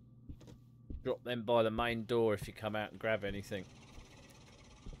 Drop them by the main door if you come out and grab anything.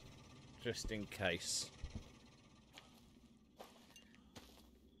 Just in case.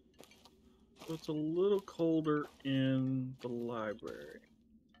 So it's a little colder in the library.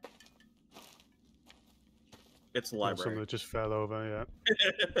 It's the Someone library. that just fell over,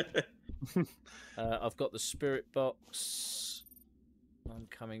 yeah. I've got the spirit box. I'm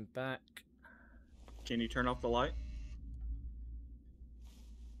coming back. Can you turn off the light?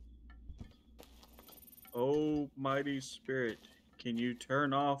 Oh, mighty spirit, can you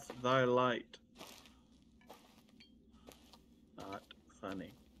turn off thy light? Not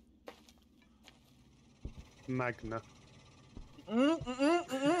funny. Magna.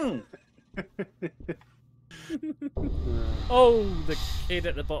 Oh, the kid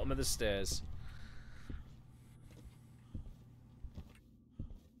at the bottom of the stairs.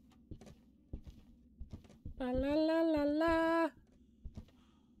 La la la la la.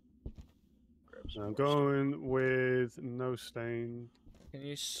 I'm going with no stain. Can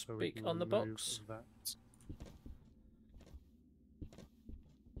you So we speak can on the remove box? that.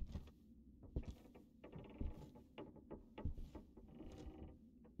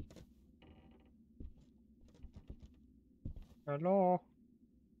 Hello.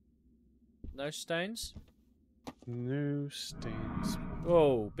 No stains? No stains.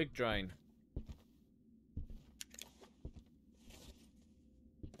 Oh, big drain.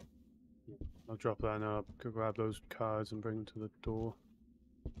 I'll drop that now. Go grab those cards and bring them to the door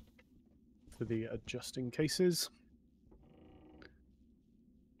for the adjusting cases.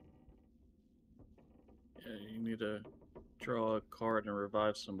 Yeah, you need to draw a card and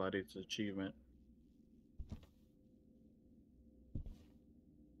revive somebody. It's an achievement.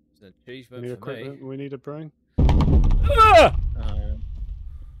 It's an We achievement need for equipment me. we need to bring. Ah! Uh,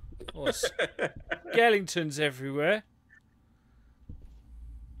 Oh, skeletons everywhere.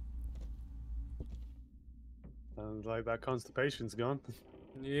 Sounds like that constipation's gone.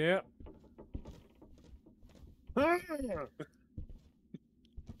 Yeah. That's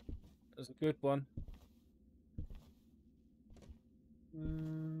a good one.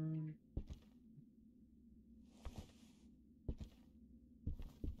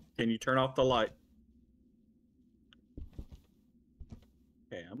 Can you turn off the light?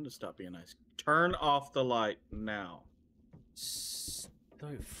 Okay, I'm gonna stop being nice. Turn off the light now. So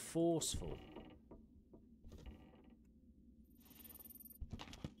forceful.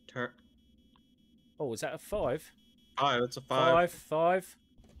 Turn. Oh, is that a 5? Oh, that's a 5. 5.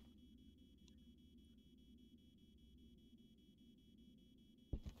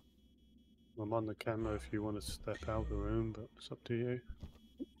 I'm on the camera if you want to step out the room, but it's up to you.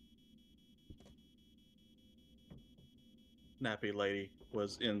 Nappy lady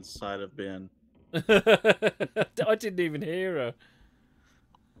was inside of Ben. I didn't even hear her.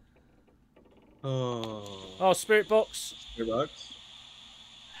 Oh. Oh, spirit box. $3.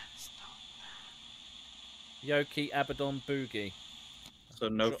 Yoki Abaddon Boogie. So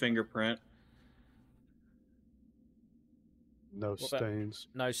no fingerprint. No What about- stains.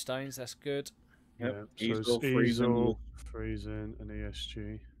 No stains, that's good. Yep. Yeah. So Easel, it's freezing. easel, freezing, and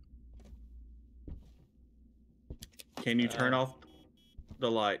ESG. Can you turn off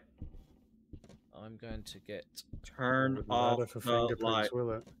the light? I'm going to get... Turn Wouldn't off matter for the light. fingerprints,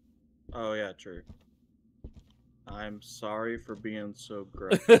 will it? Oh yeah, true. I'm sorry for being so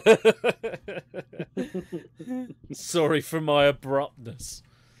gross. Sorry for my abruptness.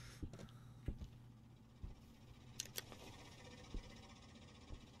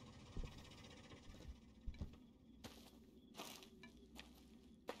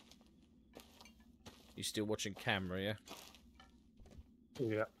 You still watching camera, yeah?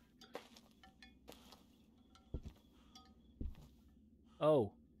 Yeah.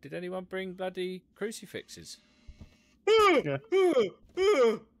 Oh, did anyone bring bloody crucifixes? Yeah.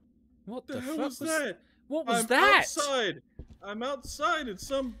 What The the hell fuck was that? What was I'm that? outside. I'm outside. It's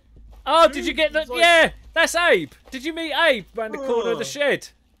some. Oh, Dude, did you get the... it's like- Yeah, that's Abe. Did you meet Abe around the corner of the Oh. shed?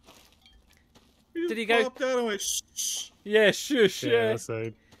 He Did he just go- popped out and went shh. Yeah, shush, Yeah, yeah. that's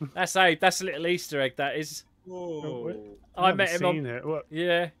Abe. That's Abe. That's a little Easter egg, that is. Whoa. I met haven't him seen on... it. What?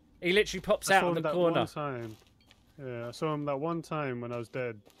 Yeah, he literally pops I out saw on him the that corner. one time. Yeah, I saw him that one time when I was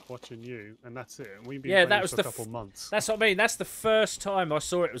dead watching you, and that's it. And we've been Yeah, playing that was for the a couple months. That's what I mean. That's the first time I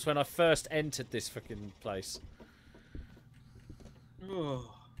saw it was when I first entered this fucking place.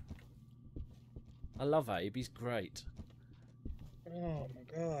 Oh. I love Abe. He's great. Oh my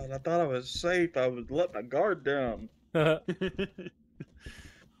god! I thought I was safe. I would let my guard down.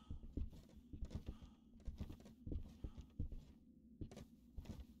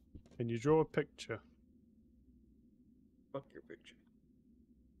 Can you draw a picture? Fuck your picture.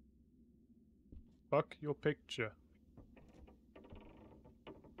 Fuck your picture.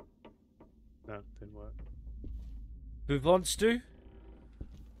 No, didn't work. Who wants to?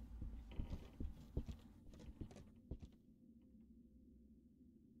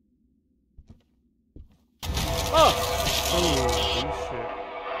 Oh! Oh,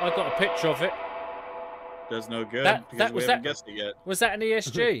 shit. I got a picture of it. Does no good That- because that we was haven't that- guessed it yet. Was that an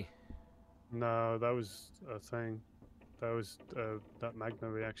ESG? No, that was a thing. That was that Magna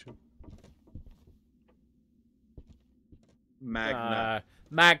reaction. Magna.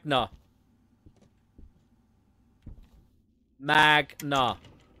 Magna. Magna.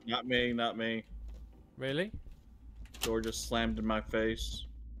 Not me. Not me. Really? Door just slammed in my face.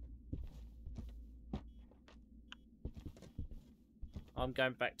 I'm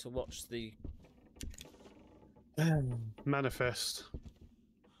going back to watch the... Manifest.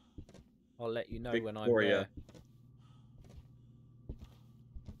 I'll let you know when I'm Victoria. there.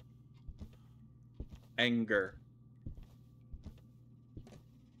 Anger.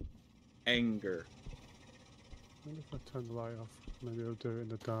 Anger. I wonder if I turn the light off. Maybe I'll do it in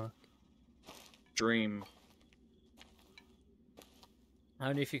the dark. Dream.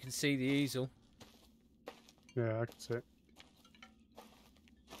 Only if you can see the easel. Yeah, I can see it.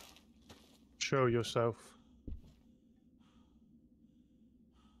 Show yourself.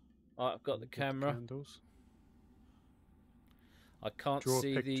 Right, I've got the camera. Candles. I can't Draw a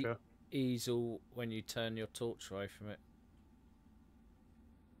see the picture. easel when you turn your torch away from it.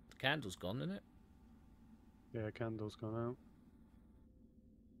 The candle's gone, isn't it? Yeah, candle's gone out.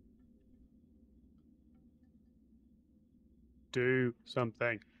 Do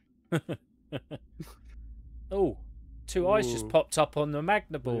something. Oh, two eyes just Ooh. popped up on the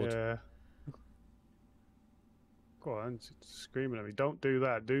Magna board. Yeah. Go on, it's screaming at me. Don't do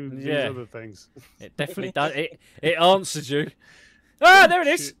that. Do these Yeah. other things. It definitely does. It answered you. Ah, there it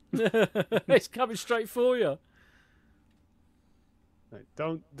is. It's coming straight for you. Like,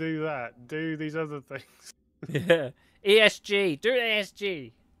 don't do that. Do these other things. Yeah. ESG. Do the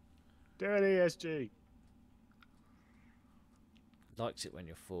ESG. Do an ESG. Likes it when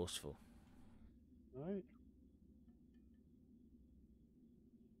you're forceful. Right.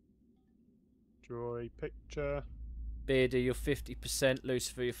 Draw a picture. Beardy, you're 50%.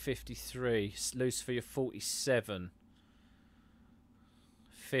 Lucifer, you're 53. Lucifer, you're 47.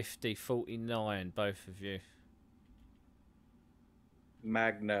 50, 49, both of you.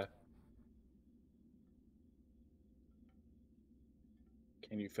 Magna.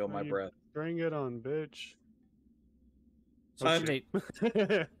 Can you feel my you- breath? Bring it on, bitch. So what I'm- do you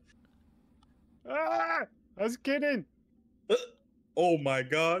need? Ah! I was kidding. Oh my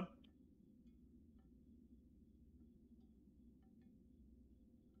god.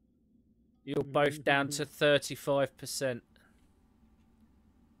 You're both down to 35%.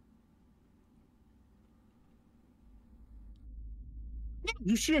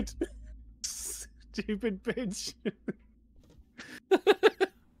 You should. Stupid bitch.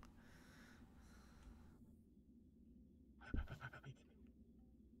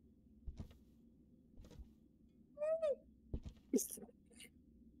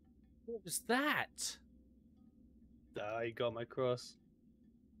 What was that? Ah, you got my cross.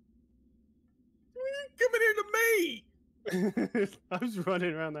 Coming here to me! I was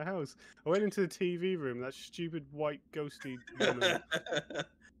running around the house. I went into the TV room. That stupid white ghosty woman.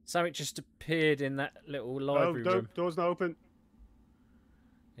 Something just appeared in that little Oh, library no, room. door's not open.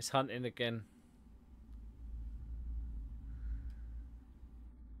 It's hunting again.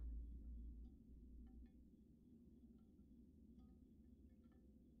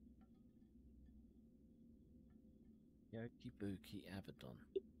 Yoki Bookie Abaddon.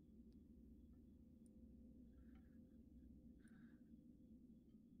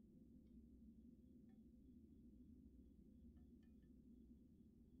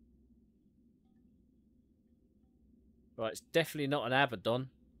 Right, it's definitely not an Abaddon.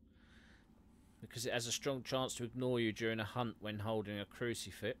 Because it has a strong chance to ignore you during a hunt when holding a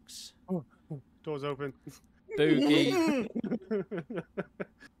crucifix. Oh, door's open. Boogie.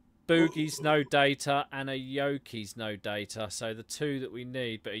 Boogie's no data and a Yoki's no data. So the two that we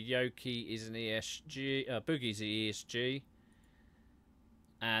need, but a Yoki is an ESG. Boogie's the ESG.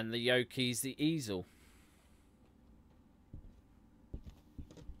 And the Yoki's the easel.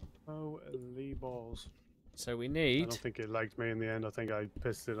 Oh, Lee balls. So we I need... don't think it liked me in the end. I think I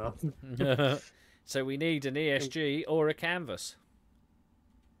pissed it off. So we need an ESG or a canvas.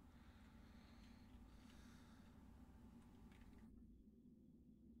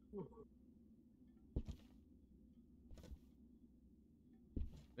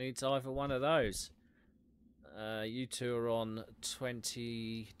 Needs either one of those. You two are on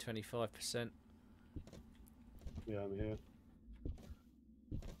 25%. Yeah, I'm here.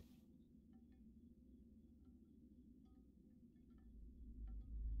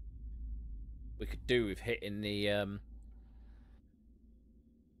 We could do with hitting the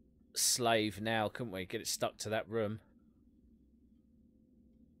slave now, couldn't we? Get it stuck to that room.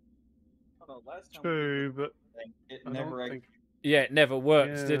 True, but it I never don't think... Yeah, it never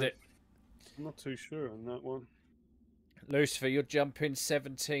worked, did Yeah. it? I'm not too sure on that one. Lucifer, you're jumping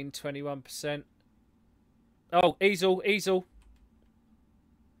 17, 21%. Oh, easel, easel.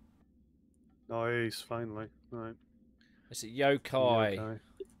 Nice, finally. Right. It's a yokai. Okay.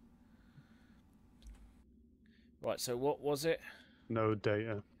 Right, so what was it? No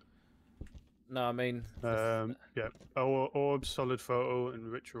data. No, I mean... Yeah. Orb, solid photo,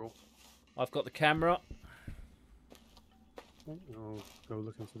 and ritual. I've got the camera. I'll go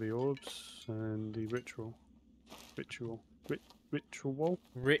looking for the orbs and the ritual. Ritual. Ritual?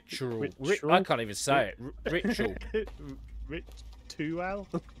 Ritual. Ritual? I can't even say it. Ritual. Ritual?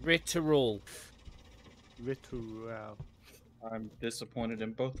 Ritual. Ritual. I'm disappointed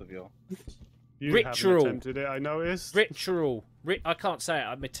in both of y'all. You Ritual. haven't attempted it, I noticed. Ritual. I can't say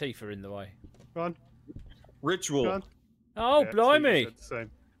it. My teeth are in the way. Go on. Ritual. Go on. Oh, Yeah, blimey. see, you said the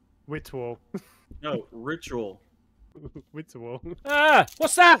same. Ritual. No, ritual. Ritual. Ah,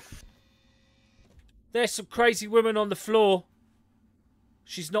 what's that? There's some crazy woman on the floor.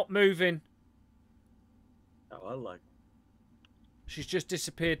 She's not moving. Oh, I like. She's just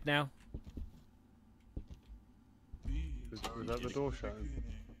disappeared now. Was that the door shutting?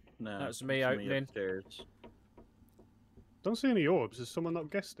 No, That was me it's opening. upstairs. Don't see any orbs. Has someone not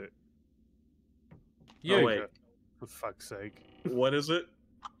guessed it? You. Oh, wait. For fuck's sake. What is it?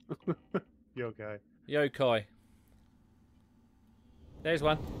 You okay? Yokai. There's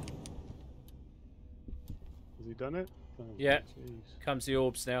one. Has he done it? Oh, Yeah. jeez. Comes the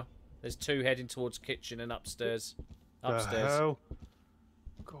orbs now. There's two heading towards kitchen and upstairs. The Upstairs. hell?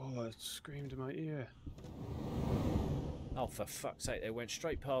 God, it screamed in my ear. Oh, for fuck's sake, they went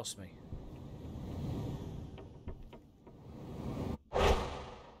straight past me.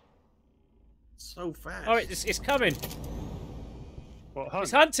 So fast. Oh, it's coming. What, hunt?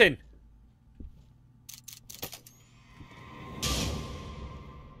 It's hunting.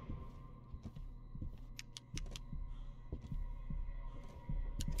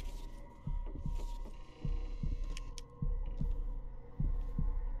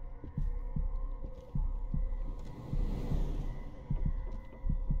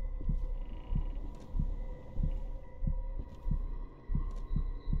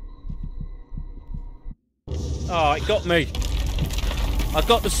 Oh, it got me. I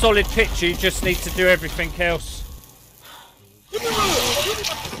got the solid picture, you just need to do everything else.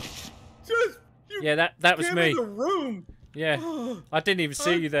 Yeah, that was me. The room. Yeah, I didn't even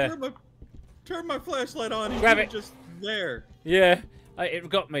see you there. Turn my flashlight on. Grab you it. were just there. Yeah, it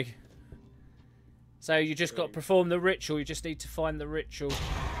got me. So you just got to perform the ritual, you just need to find the ritual.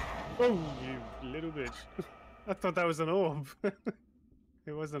 Oh, you little bitch. I thought that was an orb.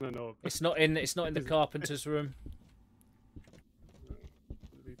 It wasn't an orb. It's not in the carpenter's room.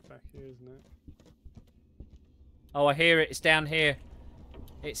 back here, isn't it? Oh, I hear it. It's down here.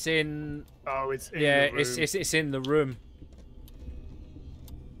 It's in. Oh, it's in Yeah, the room. it's in the room.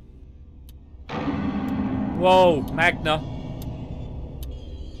 Whoa, Magna.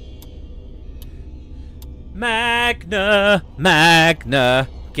 Magna,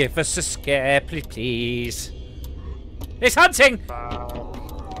 give us a scare, please. It's hunting!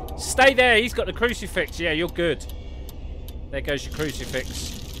 Stay there, he's got the crucifix. Yeah, you're good. There goes your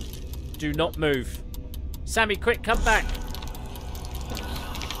crucifix. Do not move. Sammy, quick, come back.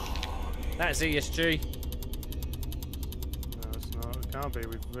 That's ESG. No, it's not. It can't be.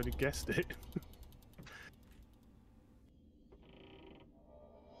 We've already guessed it.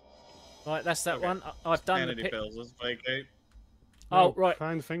 Right, that's that Okay. one. I've done Sanity the pit. fails. Let's vacate. Oh, No, right.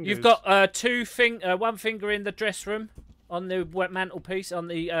 Find the fingers. You've got one finger in the dress room, on the mantelpiece, on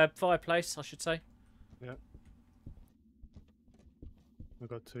the fireplace, I should say. Yeah. I've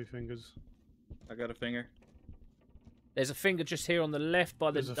got 2 fingers. I got a finger. There's a finger just here on the left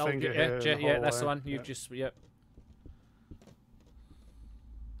by the. There's a finger here in the yeah, that's the hallway. one. You've Yeah. just. Yep.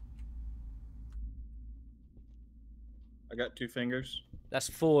 I got 2 fingers. That's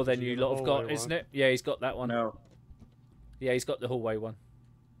 4 then Is he you in the lot have got, hallway isn't one? it? Yeah, he's got that one. No. Yeah, he's got the hallway one.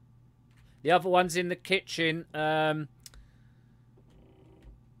 The other one's in the kitchen.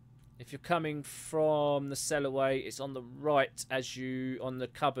 If you're coming from the cellarway, it's on the right on the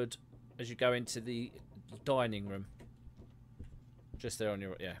cupboard as you go into the dining room. Just there on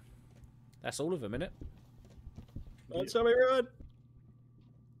your, yeah. That's all of them, innit? Let's have me run.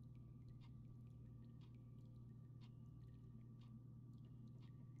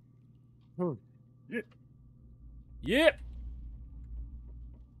 Oh, yeah. Yep.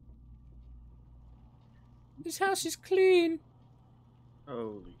 This house is clean.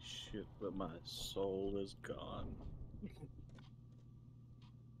 Holy shit, but my soul is gone.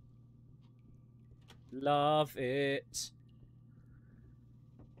 Love it.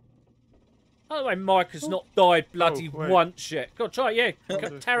 By the way, Mike has not died bloody wait. once yet. Go on, try it, yeah. What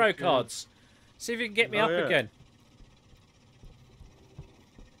Got the tarot frick, yeah. cards. See if you can get me Oh, up yeah. again.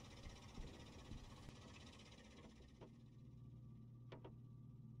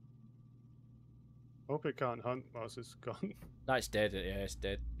 Hope it can't hunt whilst it's gone. No, it's dead. Yeah, it's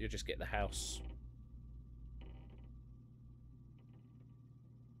dead. You'll just get the house.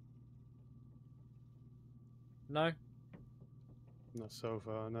 No? Not so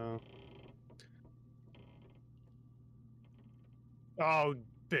far, no. Oh,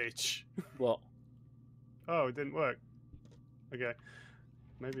 bitch. What? Oh, it didn't work. Okay.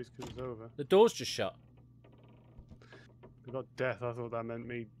 Maybe it's because it's over. The door's just shut. I got death. I thought that meant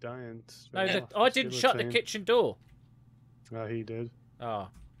me dying. No, straight off. I didn't shut the Guillotine. kitchen door. Oh, he did. Ah.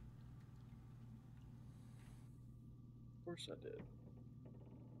 Of course I did.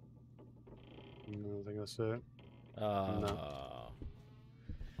 No, I think that's it. Ah.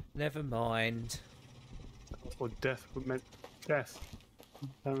 Never mind. Or death meant death.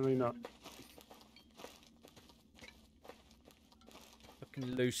 Apparently not.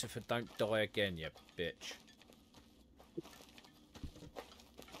 Fucking Lucifer, don't die again, you bitch.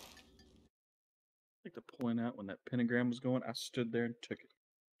 I'd like to point out when that pentagram was going, I stood there and took it.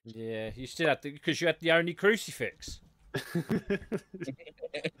 Yeah, you still had to, because you had the only crucifix.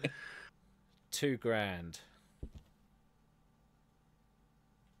 2 grand.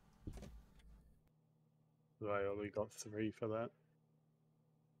 I only got 3 for that.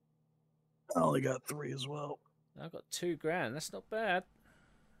 I only got 3 as well. I got 2 grand. That's not bad.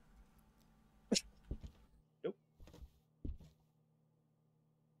 Nope.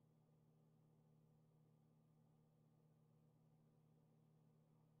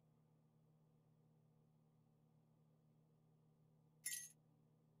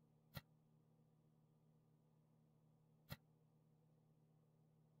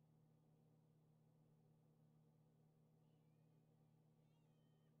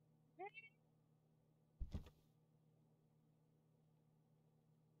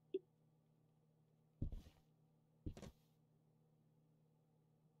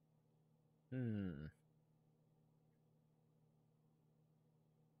 Hmm.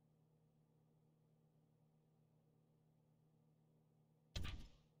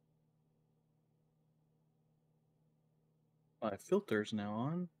 My filter's now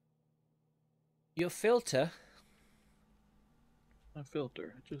on. Your filter? My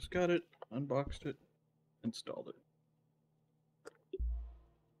filter. I just got it, unboxed it, installed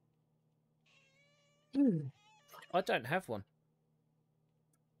it. I don't have one.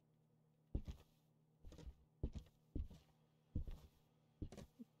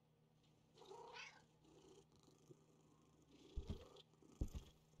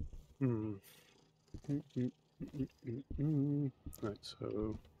 Hmm. Right,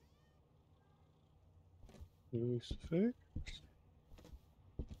 so crucifix,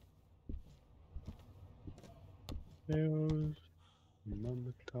 nails,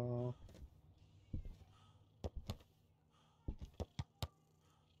 thermometer.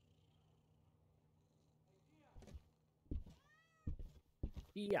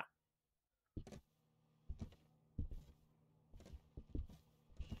 Yeah.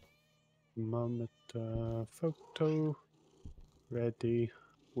 Thermometer, photo, ready,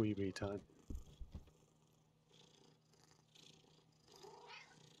 wee time.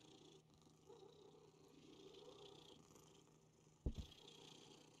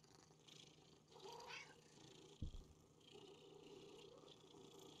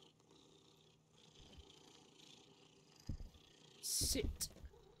 Sit.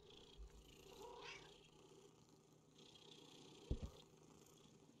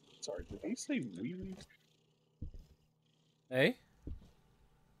 Sorry, did he say wee wee? Eh?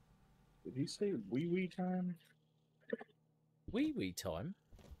 Did he say wee wee time? Wee wee time?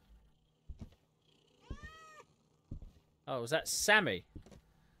 Oh, was that Sammy?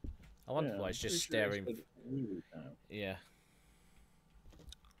 I wonder why I'm he's just pretty sure he staring. said wee wee time. Yeah.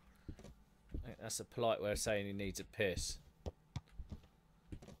 I think that's a polite way of saying he needs a piss.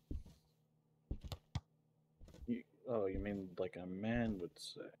 Oh, you mean like a man would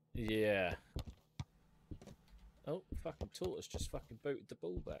say? Yeah. Oh, fucking tortoise just fucking booted the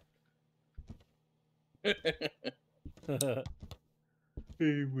ball back.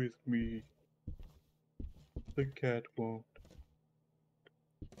 Stay with me. The cat won't.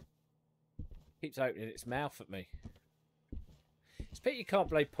 Keeps opening its mouth at me. It's a pity you can't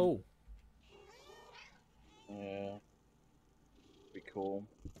play pool. Yeah. Be cool.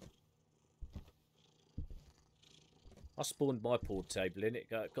 I spawned my pool table in. It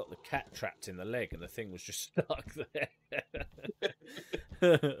got the cat trapped in the leg, and the thing was just stuck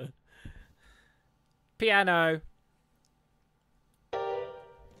there. Piano.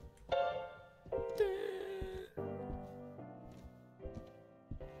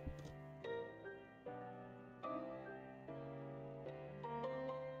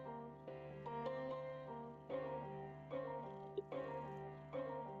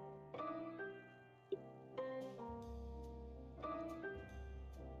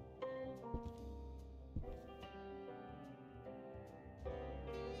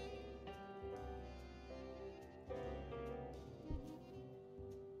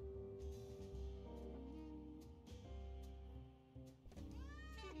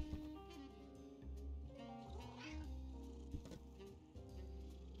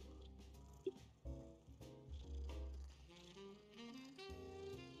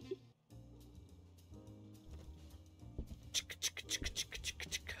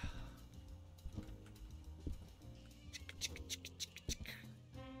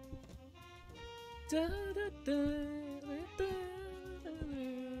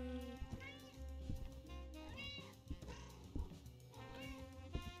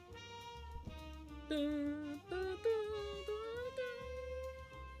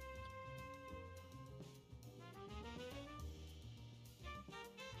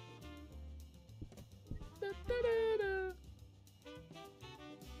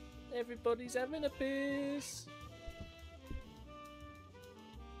 Everybody's having a piss.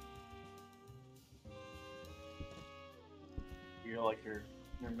 You know, like your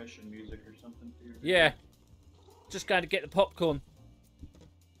mission music or something for your Yeah. Just going to get the popcorn.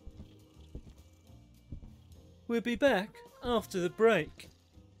 We'll be back after the break.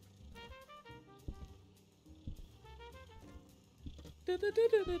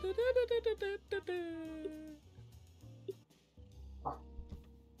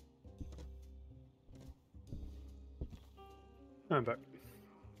 I'm back.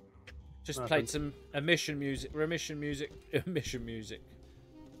 Just played some emission music, remission music, emission music.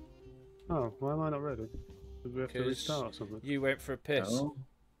 Oh, why am I not ready? Did we have to 'Cause restart or something? You went for a piss. Oh,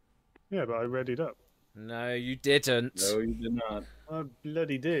 Yeah, but I readied up. No, you didn't. no, you did not. I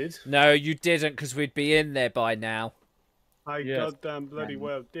bloody did. No, you didn't, because we'd be in there by now. I Yes. goddamn bloody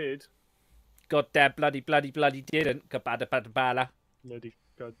well did. Goddamn bloody didn't. Kabada. Bloody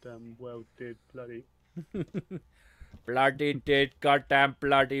goddamn well did. Bloody. Bloody did, goddamn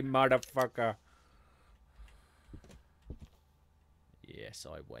bloody motherfucker. Yes,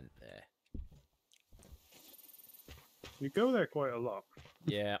 I went there. You go there quite a lot.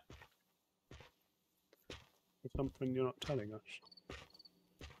 Yeah. There's something you're not telling us.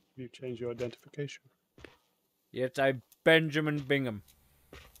 You change your identification. Yes, I'm Benjamin Bingham.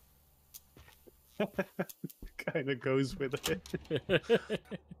 Kind of goes with it.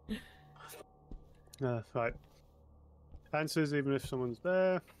 Right. Answers, even if someone's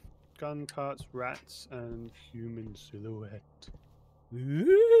there. Gun, carts, rats, and human silhouette.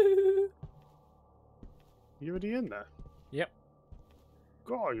 You already in there? Yep.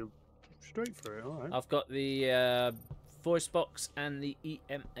 God, you're straight for it. All right. I've got the voice box and the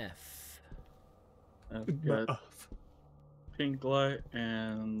EMF. I've got pink light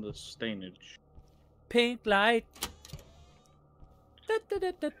and the stainage. Pink light. Da, da,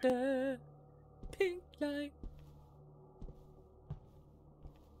 da, da, da. Pink light.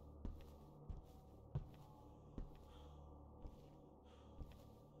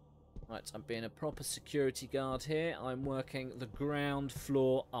 Right, I'm being a proper security guard here. I'm working the ground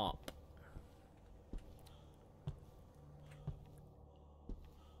floor up.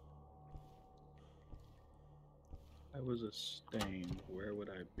 I was a stain. Where would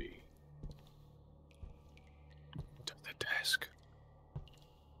I be? To the desk.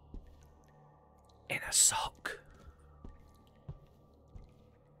 In a sock.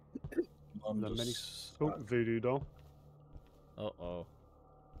 I'm The many. just Oh, voodoo doll. Uh-oh.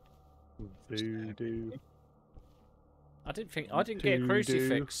 Voodoo. I didn't get a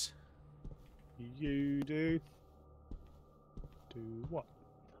crucifix. You do. Do what?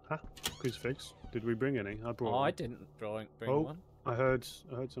 Huh? Crucifix? Did we bring any? I brought. I one. didn't bring Oh. one. I heard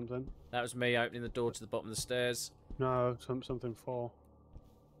something. That was me opening the door to the bottom of the stairs. No, something fall.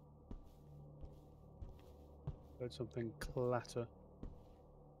 Heard something clatter.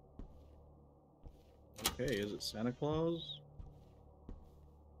 Okay, is it Santa Claus?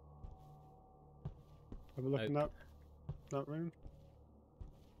 Have a look in that room.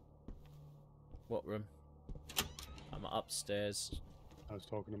 What room? I'm upstairs. I was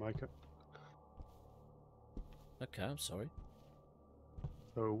talking to Micah. Okay, I'm sorry.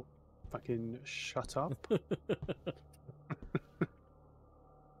 So, fucking shut up.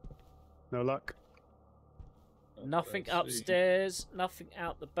 No luck. Nothing Let's see. upstairs, nothing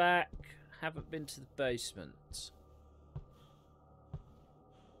out the back. Haven't been to the basement.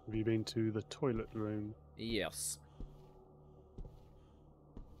 Have you been to the toilet room? Yes.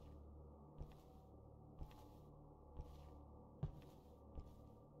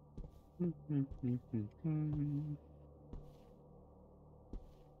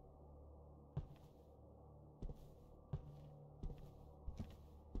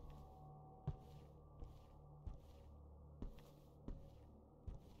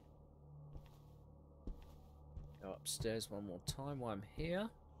 Go upstairs one more time while I'm here.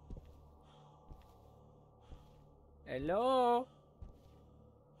 Hello?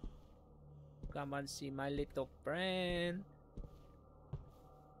 Come and see my little friend.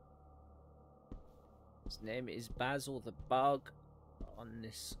 His name is Basil the Bug on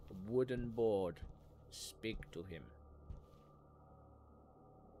this wooden board. Speak to him.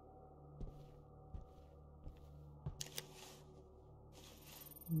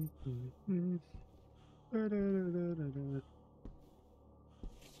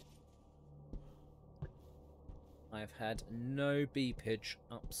 I've had no beepage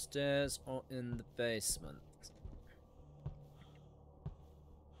upstairs or in the basement.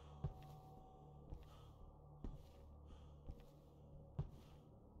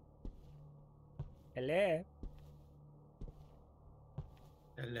 Hello?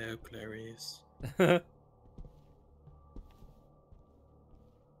 Hello, Clarice.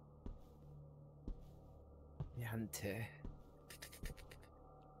 Yante.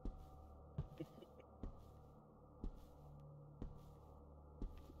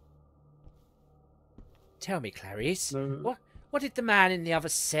 Tell me, Clarice. No. What did the man in the other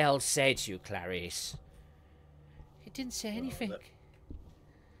cell say to you, Clarice? He didn't say anything.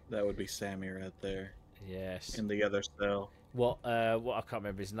 That would be Sammy right there. Yes. In the other cell. What I can't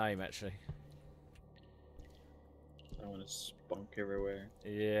remember his name actually. I want to spunk everywhere.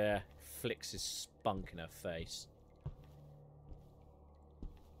 Yeah. Flicks his spunk in her face.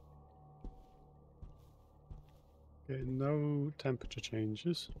 Okay, no temperature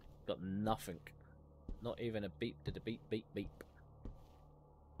changes. Got nothing. Not even a beep. Did a beep, beep, beep.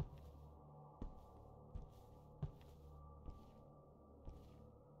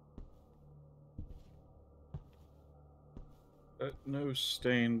 No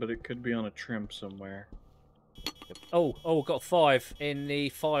stain, but it could be on a trim somewhere. Oh, got 5 in the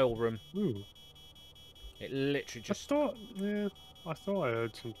file room. Ooh. It literally I just... thought I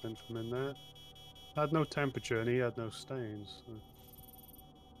heard something from in there. I had no temperature and he had no stains. So.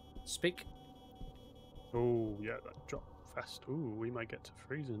 Speak. Oh, yeah, that dropped fast. Ooh, we might get to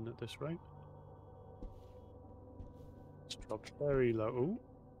freezing at this rate. It's dropped very low.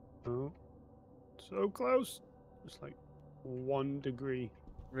 Oh, so close. It's like 1 degree.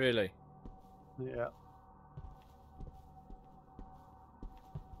 Really? Yeah.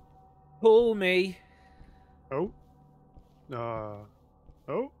 Pull me. Oh. Oh.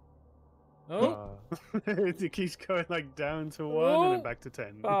 Oh. It keeps going like down to 1 and then Oh. back to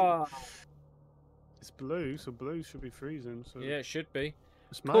 10. Ah. It's blue, so blue should be freezing. So Yeah, it should be.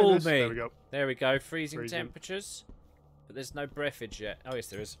 it's Pull minus. me. There we go. There we go. Freezing Freezing. temperatures. But there's no breathage yet. Oh, yes,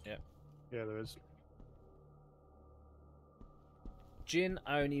 there is. Yeah. Yeah, there is. Gin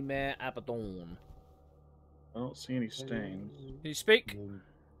only Mayor Abaddon. I don't see any stains. Can you speak? Mm.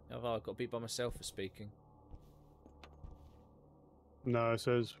 Oh, I've got to be by myself for speaking. No, it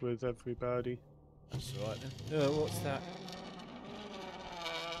says with everybody. That's right then. Oh, what's that?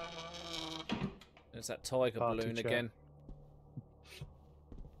 There's that tiger Party balloon chat. again.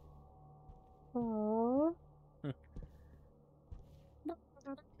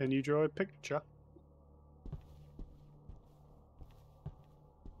 Can you draw a picture?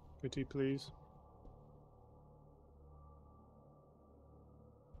 Pretty please.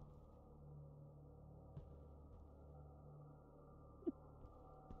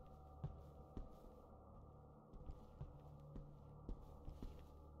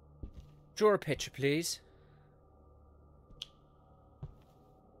 Draw a picture, please.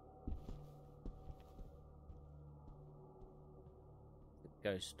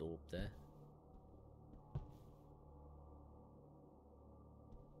 Ghost orb there.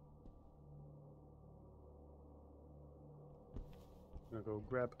 I'll go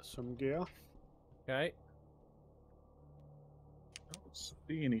grab some gear. Okay. I don't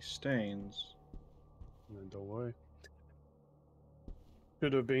see any stains. And then don't worry.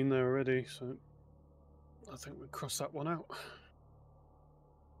 Should have been there already, so I think we'll cross that one out.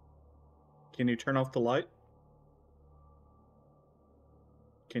 Can you turn off the light?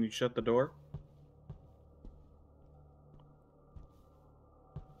 Can you shut the door?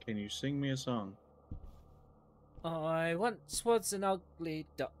 Can you sing me a song? I once was an ugly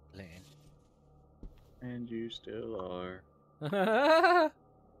duckling. And you still are.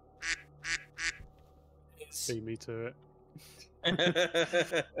 See me to it.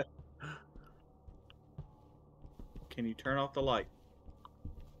 Can you turn off the light?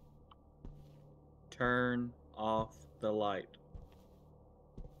 Turn off the light.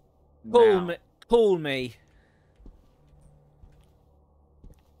 Pull Now. me. Pull me.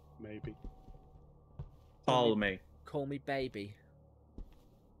 Maybe. Follow me. Call me baby.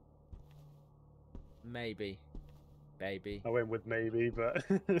 Maybe. Baby. I went with maybe, but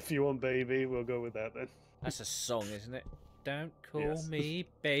if you want baby, we'll go with that then. That's a song, isn't it? Don't call Yes. me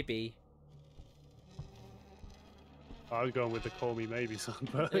baby. I was going with the call me maybe song,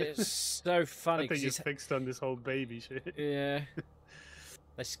 but It's so funny I think 'cause he's fixed on this whole baby shit. yeah.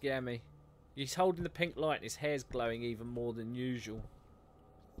 They scare me. He's holding the pink light and his hair's glowing even more than usual.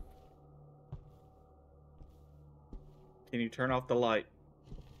 Can you turn off the light?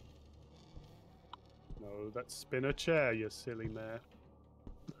 No, that's spin a chair, you silly mare.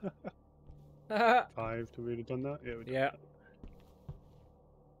 5, do we have done that? Yeah, we did. Yeah.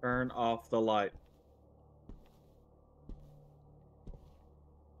 Turn off the light.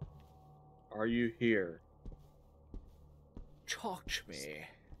 Are you here? Touch me.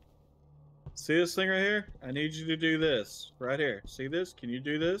 See this thing right here? I need you to do this. Right here. See this? Can you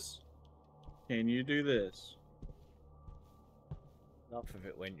do this? Can you do this? Enough of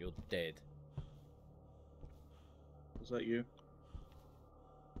it when you're dead. Is that you?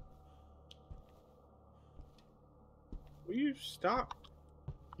 Will you stop?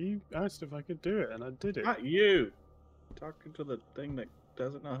 You asked if I could do it, and I did it. Not you! Talking to the thing that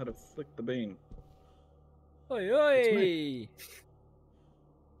doesn't know how to flick the bean. Oi, It's oi!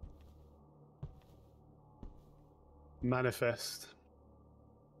 Manifest.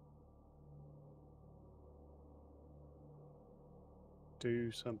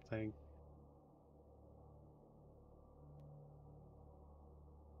 Do something.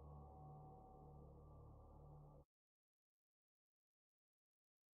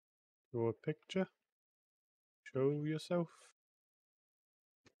 Draw a picture. Show yourself.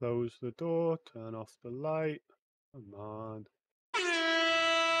 Close the door. Turn off the light. Come on.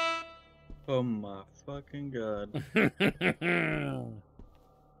 Oh my fucking god.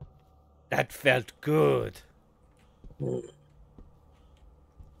 That felt good.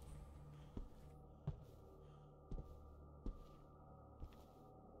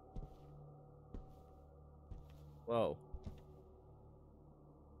 Whoa.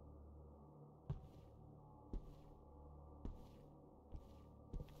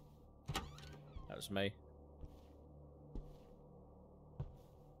 That was me.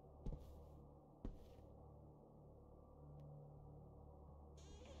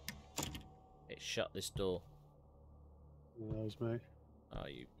 It shut this door. Yeah, that was me. Oh,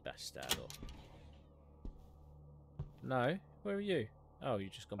 you bastard. No, where are you? Oh, you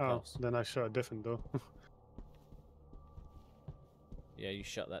just gone past. Then I shut a different door. Yeah, you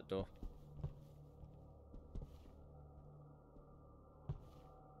shut that door.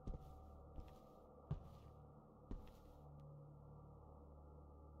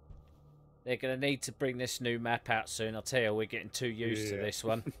 They're going to need to bring this new map out soon. I'll tell you, we're getting too used to this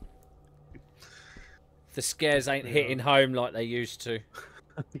one. The scares ain't hitting home like they used to.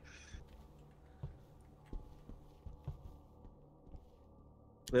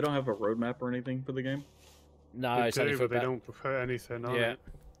 They don't have a roadmap or anything for the game? No, They it's only do, for but they don't put anything on it.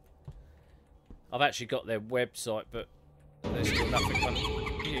 I've actually got their website, but there's still nothing on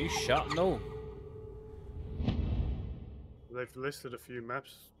it. You shut no. They've listed a few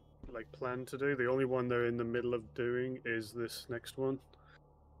maps like planned to do. The only one they're in the middle of doing is this next one.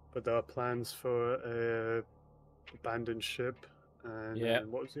 But there are plans for a abandoned ship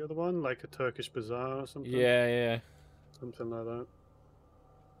and what was the other one? Like a Turkish bazaar or something? Yeah. Something like that.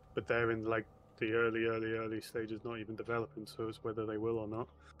 But they're in like the early stages, not even developing, so it's whether they will or not.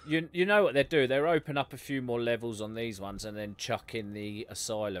 You know what they do? They'll open up a few more levels on these ones and then chuck in the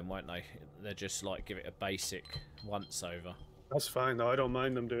asylum, won't they? They're just like give it a basic once over. That's fine though, I don't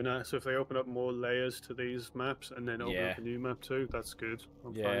mind them doing that. So if they open up more layers to these maps and then open up a new map too, that's good.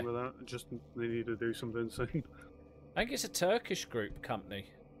 I'm fine with that. Just they need to do something soon. I think it's a Turkish group company.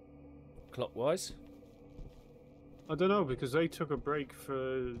 Clockwise. I don't know, because they took a break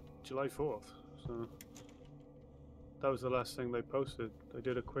for July 4th, so that was the last thing they posted. They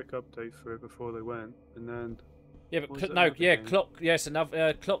did a quick update for it before they went, and then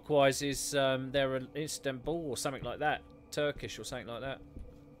Clockwise is they're in Istanbul or something like that, Turkish or something like that.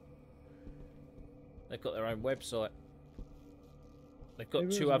 They've got their own website. They've got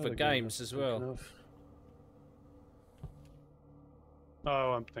Maybe two other games as well.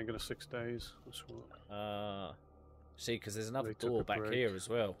 Oh, I'm thinking of 6 days. That's what. See, because there's another door back here as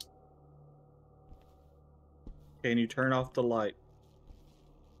well. Can you turn off the light?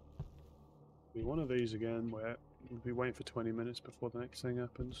 Be one of these again where we'll be waiting for 20 minutes before the next thing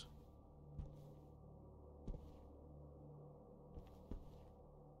happens.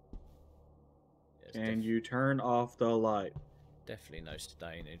 Can you turn off the light? Definitely no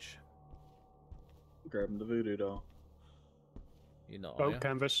stainage. Grabbing the voodoo doll. You're not. Oh,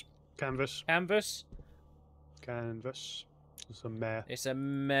 canvas. Canvas. Canvas. Canvas. It's a mare. It's a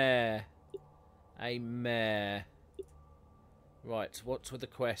mare. A mare. Right, what's with the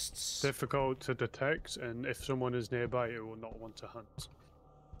quests? Difficult to detect, and if someone is nearby, it will not want to hunt.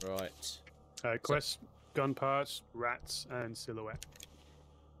 Right. Quests, gun parts, rats, and silhouette.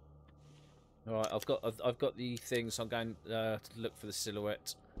 All right, I've got the things. So I'm going to look for the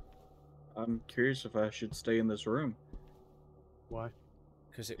silhouette. I'm curious if I should stay in this room. Why?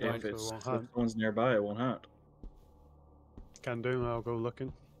 Because if someone's nearby, it won't hunt. Can do. I'll go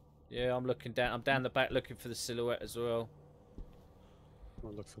looking. Yeah, I'm looking down. I'm down the back looking for the silhouette as well.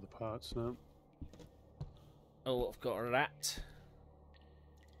 I'll look for the parts now. Oh, I've got a rat.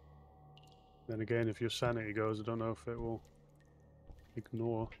 Then again, if your sanity goes, I don't know if it will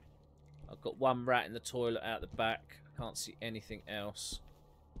ignore. I've got one rat in the toilet out the back. Can't see anything else.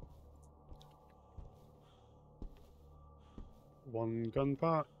 One gun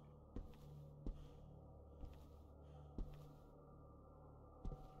part.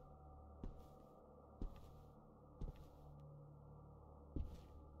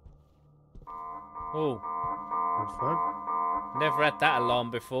 Oh. Oh, fuck. Never had that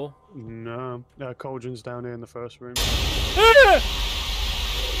alarm before. No. Cauldron's down here in the first room. That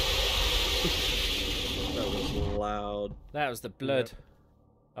was loud. That was the blood. Yep.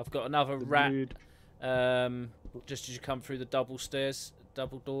 I've got another The rat. bleed. Just as you come through the double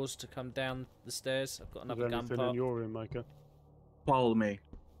doors to come down the stairs. I've got Is another there gun anything part. in your room, Micah? Follow me.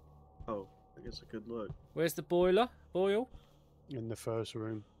 Oh, I guess I could look. Where's the boiler? Boil? In the first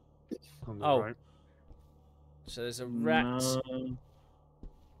room. On the Oh. right. So there's a rat. No.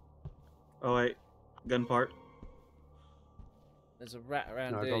 Oh wait, gun part. There's a rat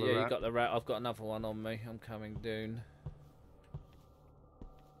around No, I here. got the Yeah, you rat. got the rat. I've got another one on me. I'm coming down.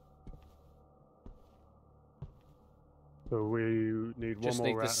 So we need Just one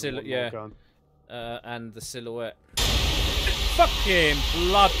need more the rat and one yeah. more gun. And the silhouette. Fucking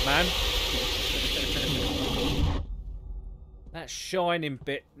blood, man. That shining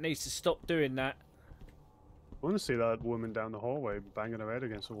bit needs to stop doing that. I want to see that woman down the hallway banging her head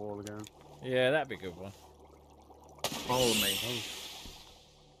against the wall again. Yeah, that'd be a good one. Follow me.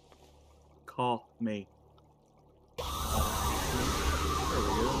 Call me. There we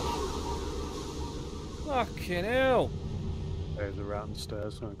go. Fucking hell! There's a rat on the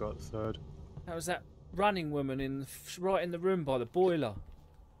stairs. I got the third. That was that running woman right in the room by the boiler.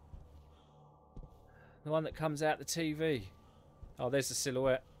 The one that comes out the TV. Oh, there's the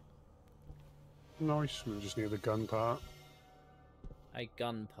silhouette. Nice. We just need the gun part. A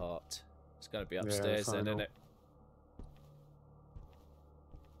gun part. It's going to be Yeah, upstairs then, final. isn't it?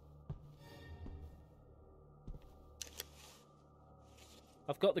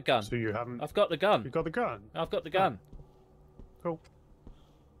 I've got the gun. So you haven't. I've got the gun. You got the gun. I've got the gun. Cool.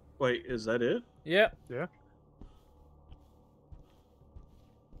 Wait, is that it? Yep. Yeah.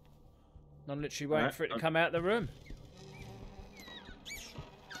 I'm literally waiting Alright, for it to come out of the room.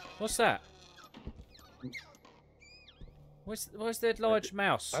 What's that? Where's their large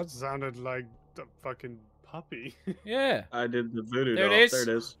mouse? That sounded like the fucking puppy. Yeah. I did the voodoo There it doll. is. There it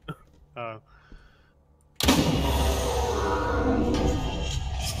is.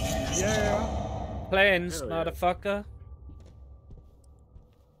 Yeah. Plans, Hell yeah. motherfucker.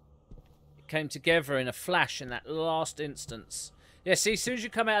 It came together in a flash in that last instance. Yeah, see, as soon as you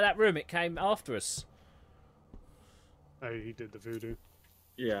come out of that room, it came after us. Oh, he did the voodoo.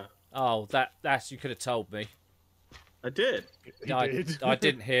 Yeah, Oh, that's you could have told me. I did. He I, did. I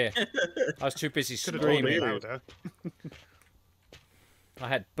didn't hear. I was too busy Could have told me screaming. louder. I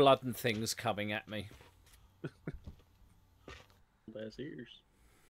had blood and things coming at me. Last ears.